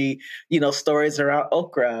certainly, stories around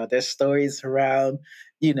okra. There's stories around,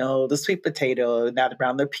 the sweet potato, not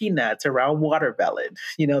around the peanuts, around watermelon.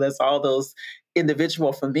 There's all those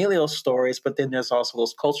individual familial stories, but then there's also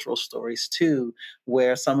those cultural stories too,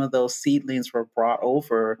 where some of those seedlings were brought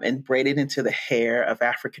over and braided into the hair of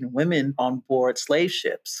African women on board slave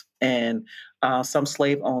ships. And some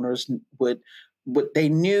slave owners they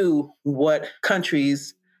knew what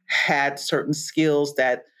countries had certain skills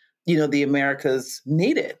that, the Americas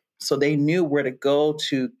needed. So they knew where to go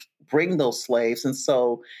to bring those slaves. And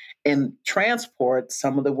so in transport,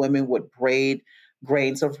 some of the women would braid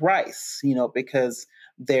grains of rice, because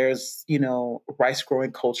there's, rice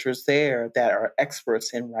growing cultures there that are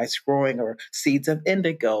experts in rice growing, or seeds of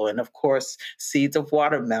indigo. And of course, seeds of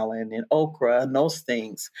watermelon and okra and those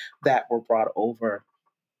things that were brought over,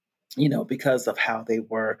 because of how they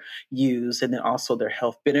were used, and then also their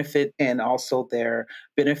health benefit, and also their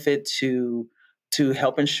benefit to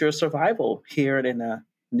help ensure survival here in a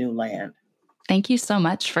new land. Thank you so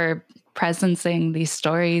much for presencing these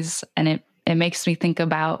stories. And it makes me think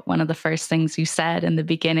about one of the first things you said in the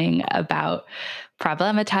beginning about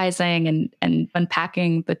problematizing and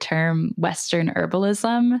unpacking the term Western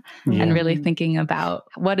herbalism, and really thinking about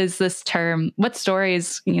what is this term, what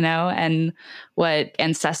stories, and what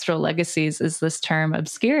ancestral legacies is this term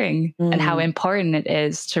obscuring, and how important it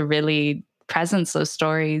is to really presence those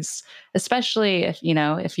stories, especially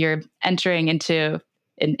if you're entering into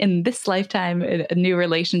in this lifetime, a new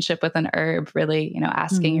relationship with an herb, really,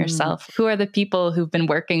 asking yourself, who are the people who've been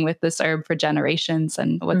working with this herb for generations,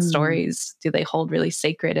 and what stories do they hold really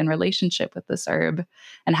sacred in relationship with this herb?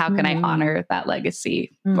 And how can I honor that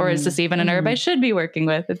legacy? Or is this even an herb I should be working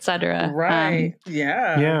with, et cetera? Right.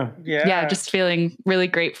 Yeah. Just feeling really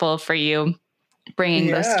grateful for you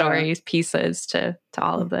bringing those stories, pieces to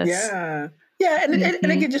all of this. Yeah.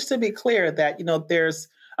 And again, just to be clear that,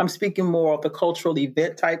 I'm speaking more of the cultural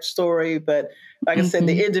event type story, but like I said,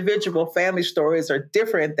 the individual family stories are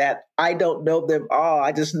different, that I don't know them all.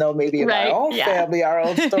 I just know maybe in my own family, our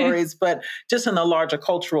own stories, but just in a larger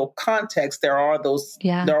cultural context, there are those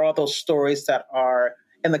stories that are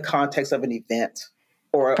in the context of an event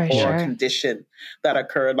or a condition that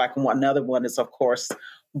occurred. Like another one is, of course,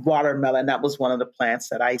 watermelon. That was one of the plants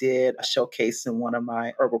that I did showcase in one of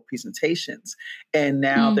my herbal presentations. And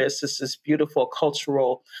now there's this beautiful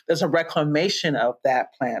there's a reclamation of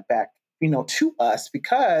that plant back, to us,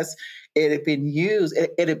 because it had been used,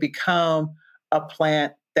 it had become a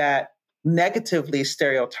plant that negatively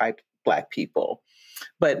stereotyped Black people.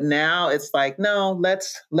 But now it's like, no,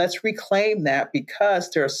 let's reclaim that, because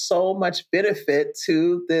there's so much benefit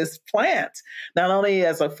to this plant, not only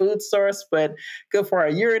as a food source, but good for our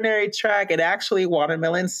urinary tract. And actually,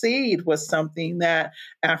 watermelon seed was something that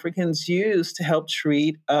Africans used to help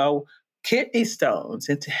treat kidney stones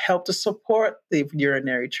and to help to support the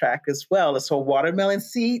urinary tract as well. And so watermelon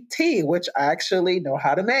seed tea, which I actually know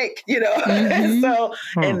how to make, and so,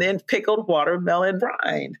 and then pickled watermelon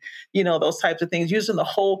rind, those types of things, using the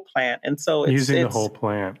whole plant. And so it's the whole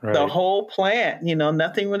plant, right? The whole plant,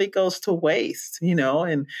 nothing really goes to waste,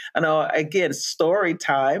 and I know, again, story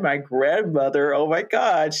time, my grandmother, oh my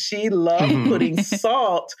God, she loved putting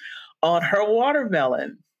salt on her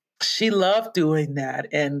watermelon. She loved doing that.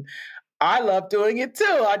 And I love doing it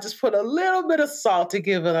too. I just put a little bit of salt to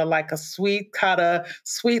give it a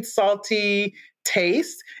sweet, salty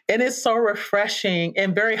taste. And it's so refreshing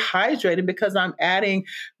and very hydrating, because I'm adding,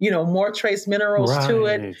 more trace minerals to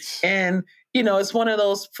it. And, it's one of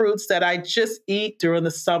those fruits that I just eat during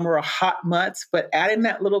the summer or hot months, but adding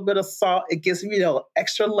that little bit of salt, it gives me, an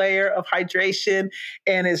extra layer of hydration,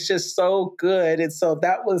 and it's just so good. And so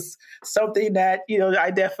that was something that,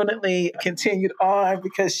 I definitely continued on,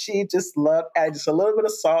 because she just loved adding just a little bit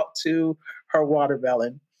of salt to her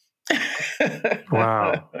watermelon.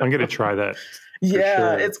 Wow. I'm going to try that.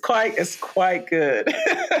 Yeah, sure. It's quite good.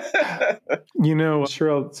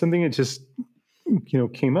 Shereel, something that just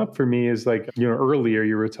came up for me is earlier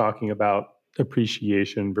you were talking about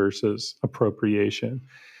appreciation versus appropriation,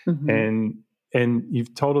 and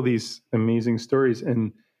you've told all these amazing stories,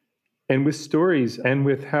 and with stories and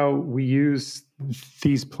with how we use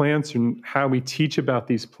these plants and how we teach about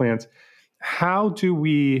these plants, how do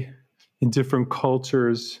we, in different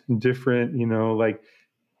cultures, in different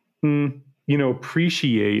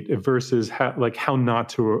appreciate versus how not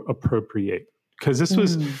to appropriate? Because this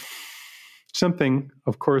was something,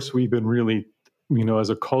 of course, we've been really, as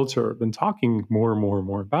a culture, been talking more and more and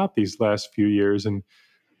more about these last few years. And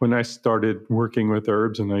when I started working with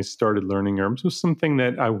herbs and I started learning herbs, it was something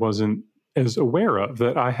that I wasn't as aware of,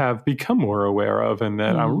 that I have become more aware of, and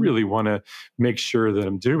that I really want to make sure that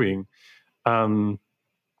I'm doing. And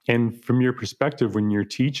from your perspective, when you're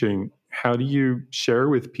teaching, how do you share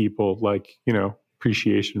with people, like,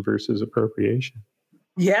 appreciation versus appropriation?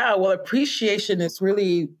 Yeah, well, appreciation is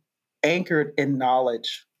really anchored in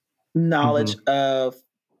knowledge of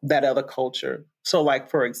that other culture. So, like,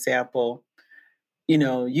 for example,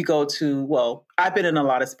 you go to, well, I've been in a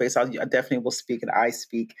lot of space. I definitely will speak and I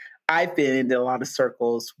speak. I've been in a lot of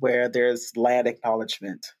circles where there's land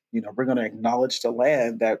acknowledgement. We're going to acknowledge the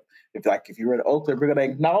land that, if you're in Oakland, we're going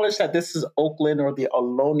to acknowledge that this is Oakland or the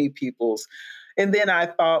Ohlone peoples. And then I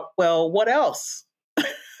thought, well, what else?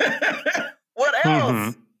 What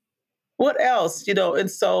else? What else? And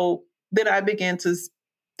so then I began to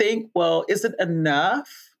think, well, is it enough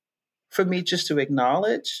for me just to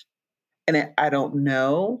acknowledge? And I don't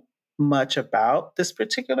know much about this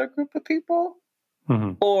particular group of people,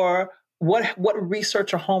 or what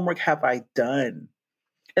research or homework have I done?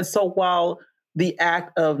 And so while the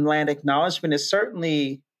act of land acknowledgement is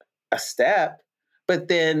certainly a step, but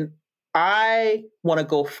then I want to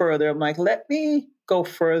go further. I'm like, let me go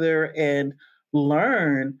further and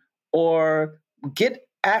learn or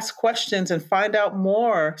ask questions and find out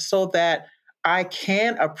more so that I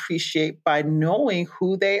can appreciate by knowing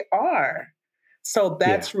who they are. So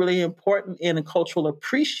that's really important in a cultural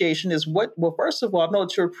appreciation is well, first of all, in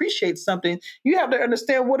order to appreciate something, you have to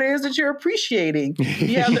understand what it is that you're appreciating.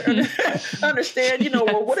 You have to understand,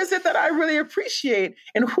 well, what is it that I really appreciate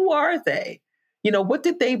and who are they? What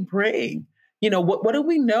did they bring? What do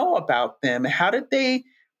we know about them? How did they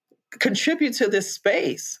contribute to this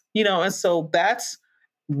space? And so that's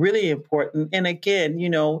really important. And again,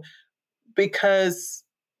 because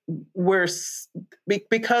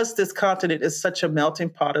because this continent is such a melting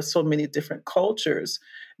pot of so many different cultures,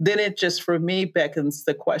 then it just for me beckons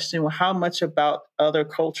the question, well, how much about other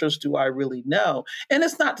cultures do I really know? And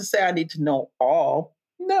it's not to say I need to know all.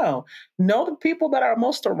 No, know the people that are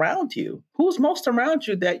most around you. Who's most around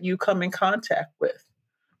you that you come in contact with?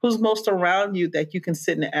 Who's most around you that you can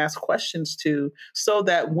sit and ask questions to, so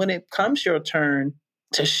that when it comes your turn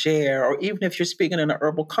to share, or even if you're speaking in an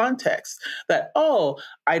herbal context, that, oh,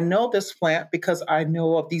 I know this plant because I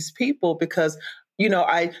know of these people, because you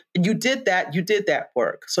did that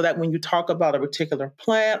work, so that when you talk about a particular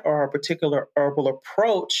plant or a particular herbal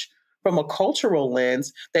approach from a cultural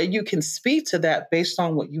lens, that you can speak to that based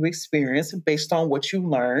on what you experienced, based on what you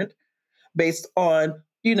learned, based on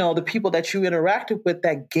the people that you interacted with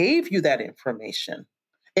that gave you that information.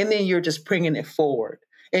 And then you're just bringing it forward.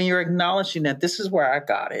 And you're acknowledging that this is where I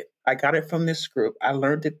got it. I got it from this group. I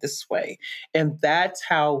learned it this way. And that's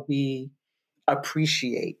how we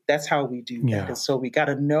appreciate. That's how we do that. Yeah. And so we got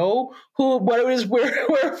to know what it is we're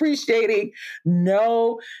appreciating.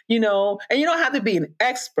 Know, and you don't have to be an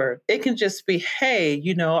expert. It can just be, hey,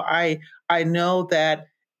 I know that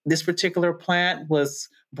this particular plant was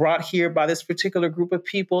brought here by this particular group of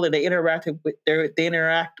people, and they interact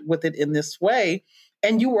with it in this way.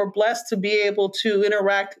 And you were blessed to be able to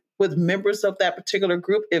interact with members of that particular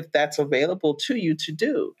group if that's available to you to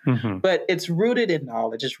do. But it's rooted in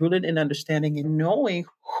knowledge. It's rooted in understanding and knowing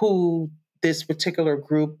who this particular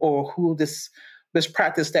group or who this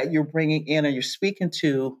practice that you're bringing in or you're speaking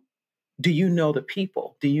to. Do you know the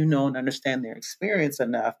people? Do you know and understand their experience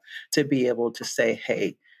enough to be able to say,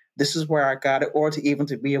 hey, this is where I got it, or to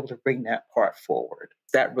be able to bring that part forward?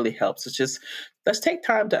 That really helps. It's just, let's take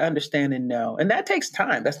time to understand and know. And that takes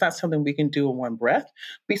time. That's not something we can do in one breath.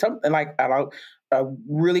 Be something like a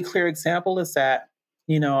really clear example is that,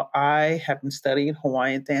 I have been studying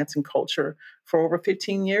Hawaiian dance and culture for over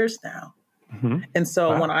 15 years now. And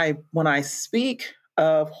so when I speak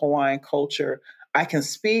of Hawaiian culture, I can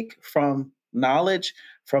speak from knowledge,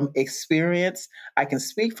 from experience. I can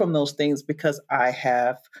speak from those things because I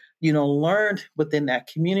have, learned within that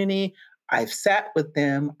community. I've sat with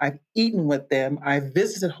them. I've eaten with them. I've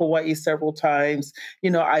visited Hawaii several times.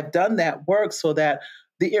 I've done that work so that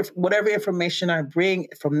whatever information I bring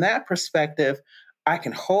from that perspective, I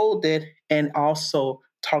can hold it and also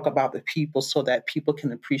talk about the people so that people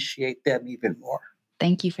can appreciate them even more.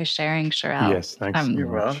 Thank you for sharing, Shereel. Yes, thanks. You're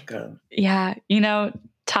welcome. Yeah,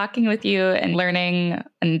 talking with you and learning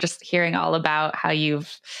and just hearing all about how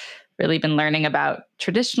you've really been learning about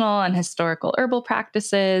traditional and historical herbal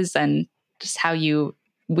practices and just how you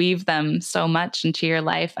weave them so much into your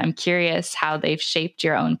life. I'm curious how they've shaped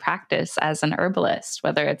your own practice as an herbalist,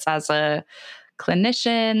 whether it's as a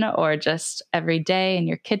clinician or just every day in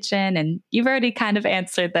your kitchen. And you've already kind of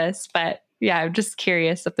answered this, but yeah, I'm just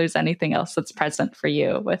curious if there's anything else that's present for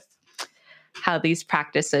you with how these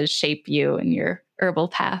practices shape you in your herbal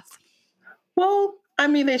path. Well, I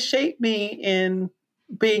mean, they shaped me in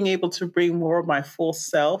being able to bring more of my full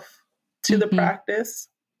self to the Mm-hmm. practice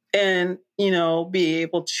and, be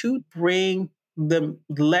able to bring the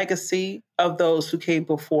legacy of those who came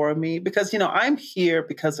before me because, I'm here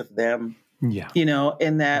because of them, Yeah.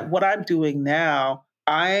 in that what I'm doing now,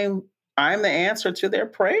 I'm the answer to their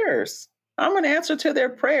prayers. I'm an answer to their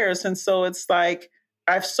prayers. And so it's like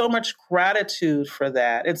I have so much gratitude for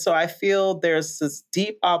that. And so I feel there's this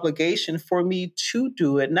deep obligation for me to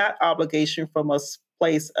do it, not obligation from a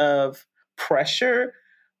place of pressure,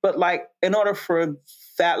 but like in order for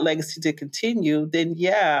that legacy to continue, then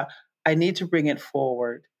yeah, I need to bring it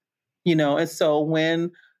forward. And so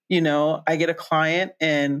when, I get a client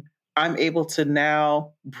and I'm able to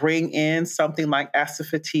now bring in something like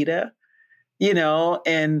asafoetida,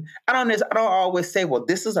 and I don't always say, well,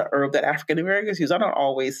 this is a herb that African Americans use. I don't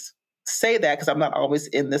always say that because I'm not always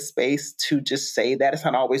in the space to just say that. It's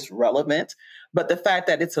not always relevant. But the fact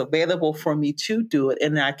that it's available for me to do it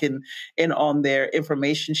and and on their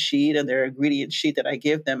information sheet and their ingredient sheet that I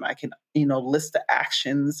give them, I can, list the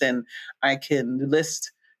actions and I can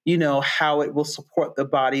list, how it will support the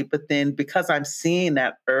body. But then because I'm seeing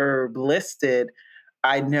that herb listed,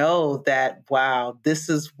 I know that, wow, this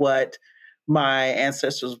is what my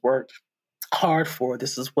ancestors worked hard for.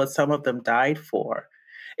 This is what some of them died for.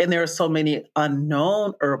 And there are so many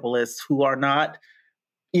unknown herbalists who are not,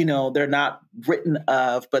 they're not written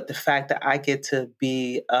of, but the fact that I get to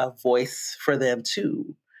be a voice for them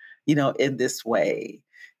too, in this way,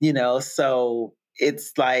 so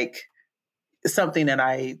it's like something that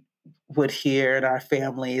I would hear in our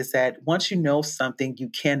family is that once you know something, you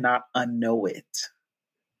cannot unknow it.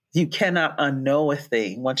 You cannot unknow a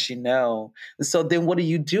thing once you know. So then what do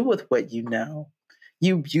you do with what you know?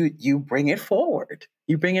 You bring it forward.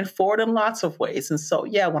 You bring it forward in lots of ways. And so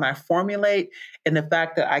yeah, when I formulate and the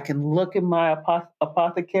fact that I can look in my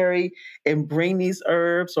apothecary and bring these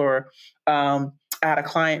herbs or I had a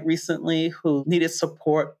client recently who needed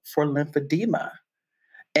support for lymphedema.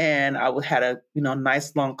 And had a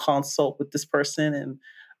nice long consult with this person and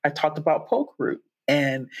I talked about poke root.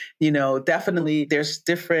 And, definitely there's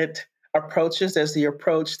different approaches. There's the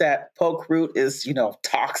approach that poke root is,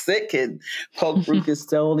 toxic and poke root is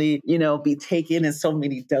to only, be taken in so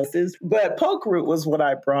many doses. But poke root was what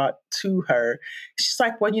I brought to her. She's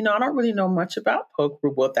like, well, I don't really know much about poke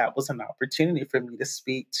root. Well, that was an opportunity for me to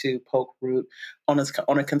speak to poke root on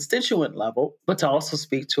a constituent level, but to also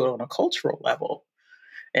speak to it on a cultural level.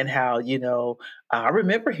 And how, I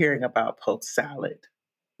remember hearing about poke salad.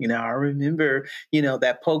 I remember,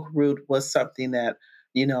 that poke root was something that,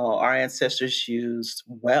 our ancestors used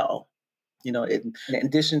well, in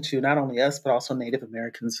addition to not only us, but also Native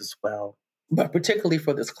Americans as well. But particularly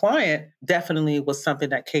for this client, definitely was something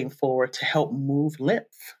that came forward to help move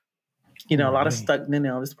lymph. A lot of stuck,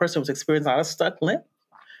 this person was experiencing a lot of stuck lymph,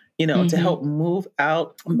 to help move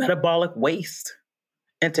out metabolic waste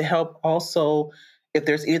and to help also if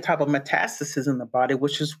there's any type of metastasis in the body,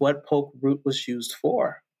 which is what poke root was used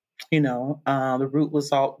for. The root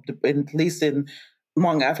was at least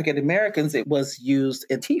among African Americans, it was used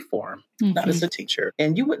in tea form, not as a tincture.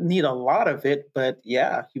 And you would need a lot of it, but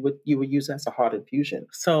yeah, you would use it as a hot infusion.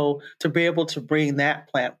 So to be able to bring that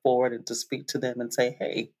plant forward and to speak to them and say,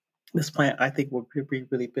 hey, this plant I think would be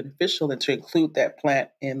really beneficial, and to include that plant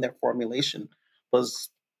in their formulation was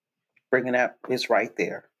bringing that is right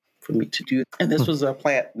there for me to do. And this was a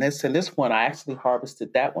plant. This one, I actually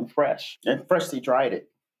harvested that one fresh and freshly dried it.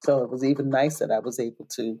 So it was even nice that I was able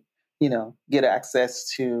to, get access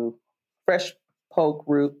to fresh poke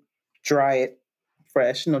root, dry it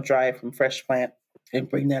fresh, dry it from fresh plant and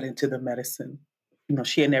bring that into the medicine.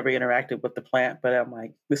 She had never interacted with the plant, but I'm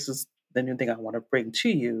like, this is the new thing I want to bring to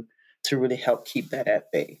you to really help keep that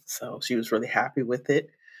at bay. So she was really happy with it.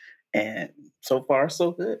 And so far, so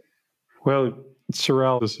good. Well,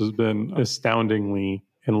 Shereel, this has been astoundingly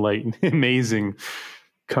enlightening, amazing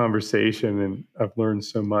conversation. And I've learned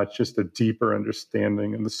so much, just a deeper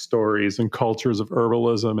understanding of the stories and cultures of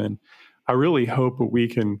herbalism. And I really hope that we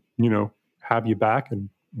can, have you back and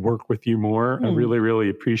work with you more. I really, really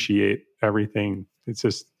appreciate everything. It's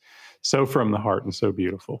just so from the heart and so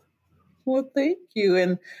beautiful. Well, thank you.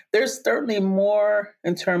 And there's certainly more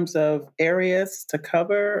in terms of areas to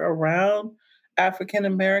cover around African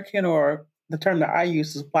American, or the term that I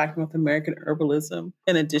use is Black North American herbalism,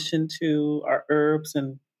 in addition to our herbs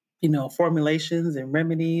and, formulations and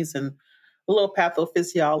remedies and a little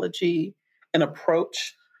pathophysiology and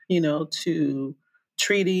approach, to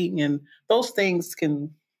treating. And those things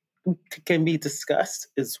can be discussed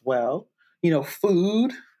as well.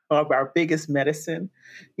 Food, our biggest medicine.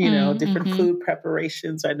 Different food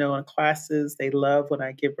preparations. I know in classes, they love when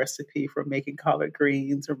I give recipe for making collard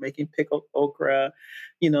greens or making pickled okra,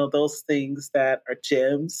 those things that are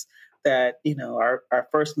gems that, our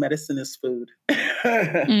first medicine is food. The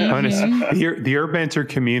Herb Mentor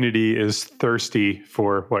community is thirsty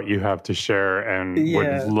for what you have to share and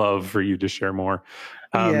would love for you to share more.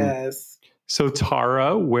 Yes. So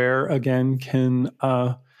Tara, where again can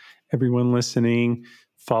everyone listening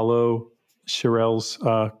follow Shereel's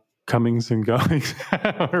comings and goings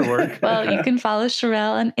or work? Well, you can follow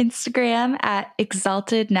Shereel on Instagram at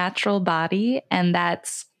Exalted Natural Body, and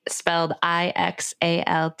that's spelled IXALTED,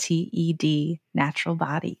 Natural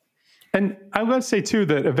Body. And I want to say too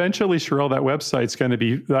that eventually, Shereel, that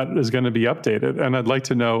is going to be updated. And I'd like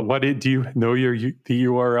to know do you know the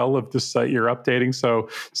URL of the site you're updating, so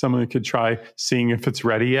someone could try seeing if it's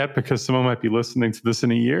ready yet, because someone might be listening to this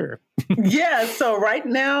in a year. Yeah. So right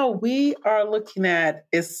now we are looking at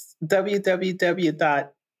it's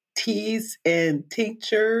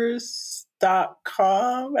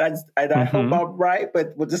www.teasandtinctures.com. I hope I'm right,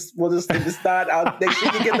 but we'll just if it's not, I'll make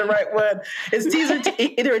sure you get the right one. It's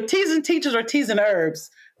either Teas and Tinctures or Teas and Herbs.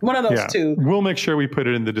 One of those two. We'll make sure we put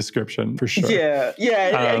it in the description for sure. Yeah.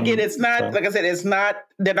 Again, it's not like I said. It's not.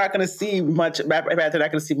 They're not going to see much. They're not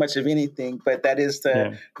going to see much of anything. But that is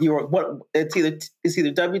It's either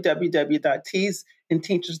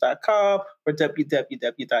www.teasandtinctures.com or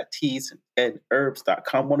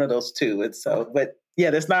www.teasandherbs.com. One of those two. And so, but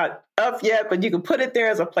it's not up yet. But you can put it there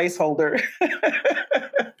as a placeholder.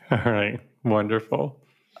 All right. Wonderful.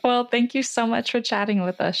 Well, thank you so much for chatting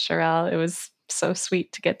with us, Shereel. It was so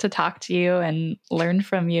sweet to get to talk to you and learn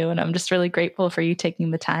from you. And I'm just really grateful for you taking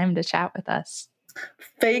the time to chat with us.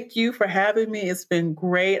 Thank you for having me. It's been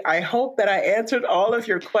great. I hope that I answered all of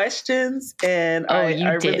your questions. And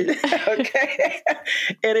you did. Really, okay.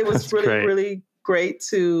 And it was really great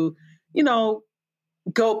to,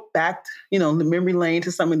 go back, the memory lane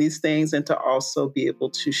to some of these things and to also be able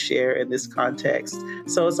to share in this context.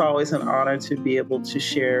 So it's always an honor to be able to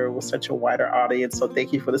share with such a wider audience. So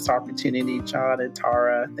thank you for this opportunity, John and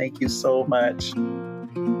Tara. Thank you so much.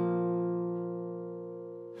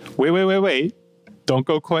 Wait. Don't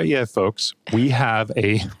go quite yet, folks. We have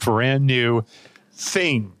a brand new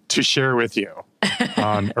thing to share with you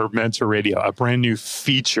on Herb Mentor Radio, a brand new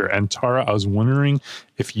feature. And Tara, I was wondering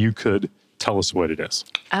if you could tell us what it is.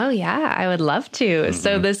 Oh, yeah, I would love to.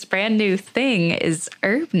 So this brand new thing is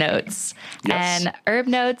herb notes. Yes. And herb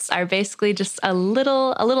notes are basically just a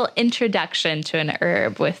little introduction to an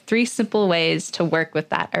herb with 3 simple ways to work with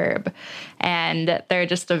that herb. And they're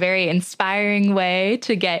just a very inspiring way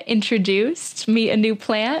to get introduced, meet a new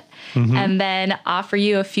plant, and then offer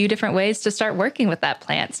you a few different ways to start working with that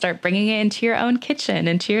plant, start bringing it into your own kitchen,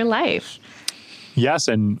 into your life. Yes,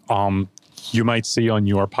 and you might see on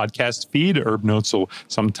your podcast feed, herb notes will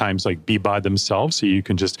sometimes be by themselves. So you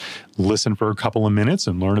can just listen for a couple of minutes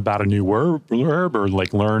and learn about a new herb or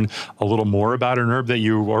learn a little more about an herb that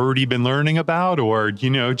you've already been learning about, or,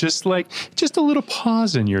 just a little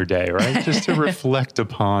pause in your day, right? Just to reflect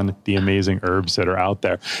upon the amazing herbs that are out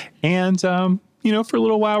there. And, for a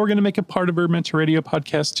little while, we're going to make it part of Herb Mentor Radio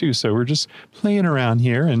podcast too. So we're just playing around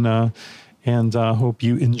here and hope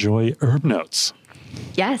you enjoy herb notes.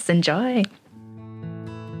 Yes, enjoy.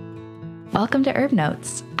 Welcome to Herb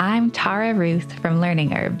Notes. I'm Tara Ruth from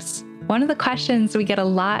Learning Herbs. One of the questions we get a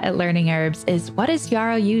lot at Learning Herbs is, what is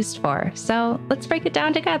yarrow used for? So let's break it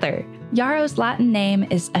down together. Yarrow's Latin name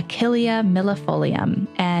is Achillea millefolium,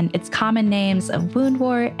 and its common names of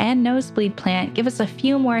woundwort and nosebleed plant give us a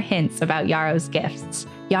few more hints about yarrow's gifts.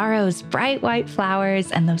 Yarrow's bright white flowers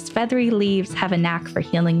and those feathery leaves have a knack for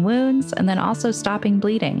healing wounds and then also stopping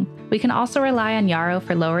bleeding. We can also rely on yarrow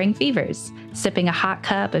for lowering fevers. Sipping a hot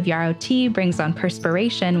cup of yarrow tea brings on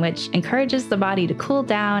perspiration, which encourages the body to cool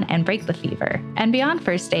down and break the fever. And beyond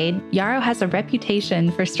first aid, yarrow has a reputation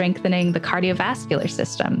for strengthening the cardiovascular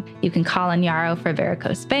system. You can call on yarrow for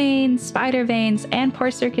varicose veins, spider veins, and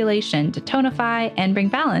poor circulation to tonify and bring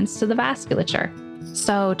balance to the vasculature.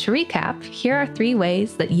 So to recap, here are 3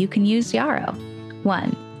 ways that you can use yarrow.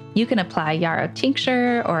 1. You can apply yarrow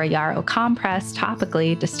tincture or a yarrow compress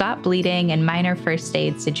topically to stop bleeding in minor first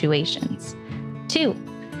aid situations. 2.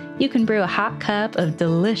 You can brew a hot cup of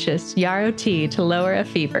delicious yarrow tea to lower a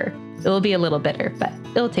fever. It will be a little bitter, but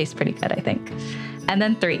it'll taste pretty good, I think. And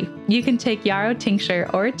then 3, you can take yarrow tincture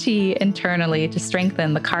or tea internally to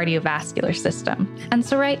strengthen the cardiovascular system. And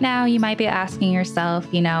so right now you might be asking yourself,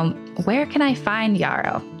 where can I find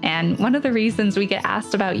yarrow? And one of the reasons we get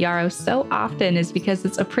asked about yarrow so often is because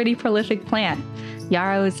it's a pretty prolific plant.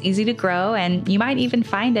 Yarrow is easy to grow, and you might even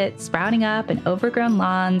find it sprouting up in overgrown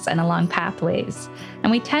lawns and along pathways.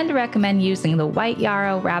 And we tend to recommend using the white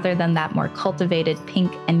yarrow rather than that more cultivated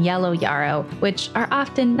pink and yellow yarrow, which are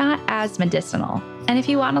often not as medicinal. And if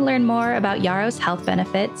you want to learn more about yarrow's health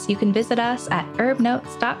benefits, you can visit us at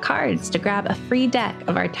herbnotes.cards to grab a free deck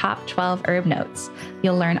of our top 12 herb notes.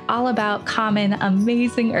 You'll learn all about common,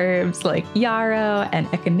 amazing herbs like yarrow and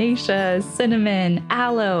echinacea, cinnamon,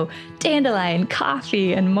 aloe, dandelion,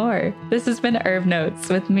 coffee, and more. This has been Herb Notes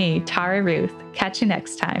with me, Tara Ruth. Catch you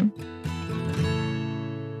next time.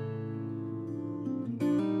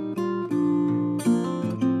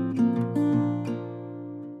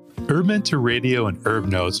 Herbmentor Radio and Herb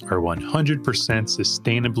Notes are 100%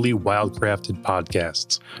 sustainably wildcrafted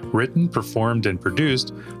podcasts, written, performed, and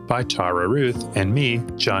produced by Tara Ruth and me,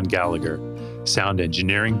 John Gallagher. Sound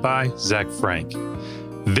engineering by Zach Frank.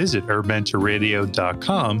 Visit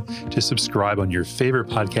herbmentorradio.com to subscribe on your favorite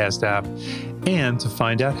podcast app and to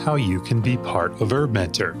find out how you can be part of Herb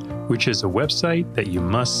Mentor, which is a website that you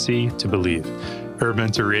must see to believe.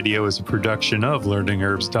 Herbmentor Radio is a production of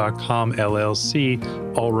LearningHerbs.com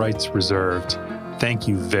LLC, all rights reserved. Thank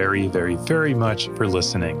you very, very, very much for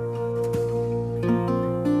listening.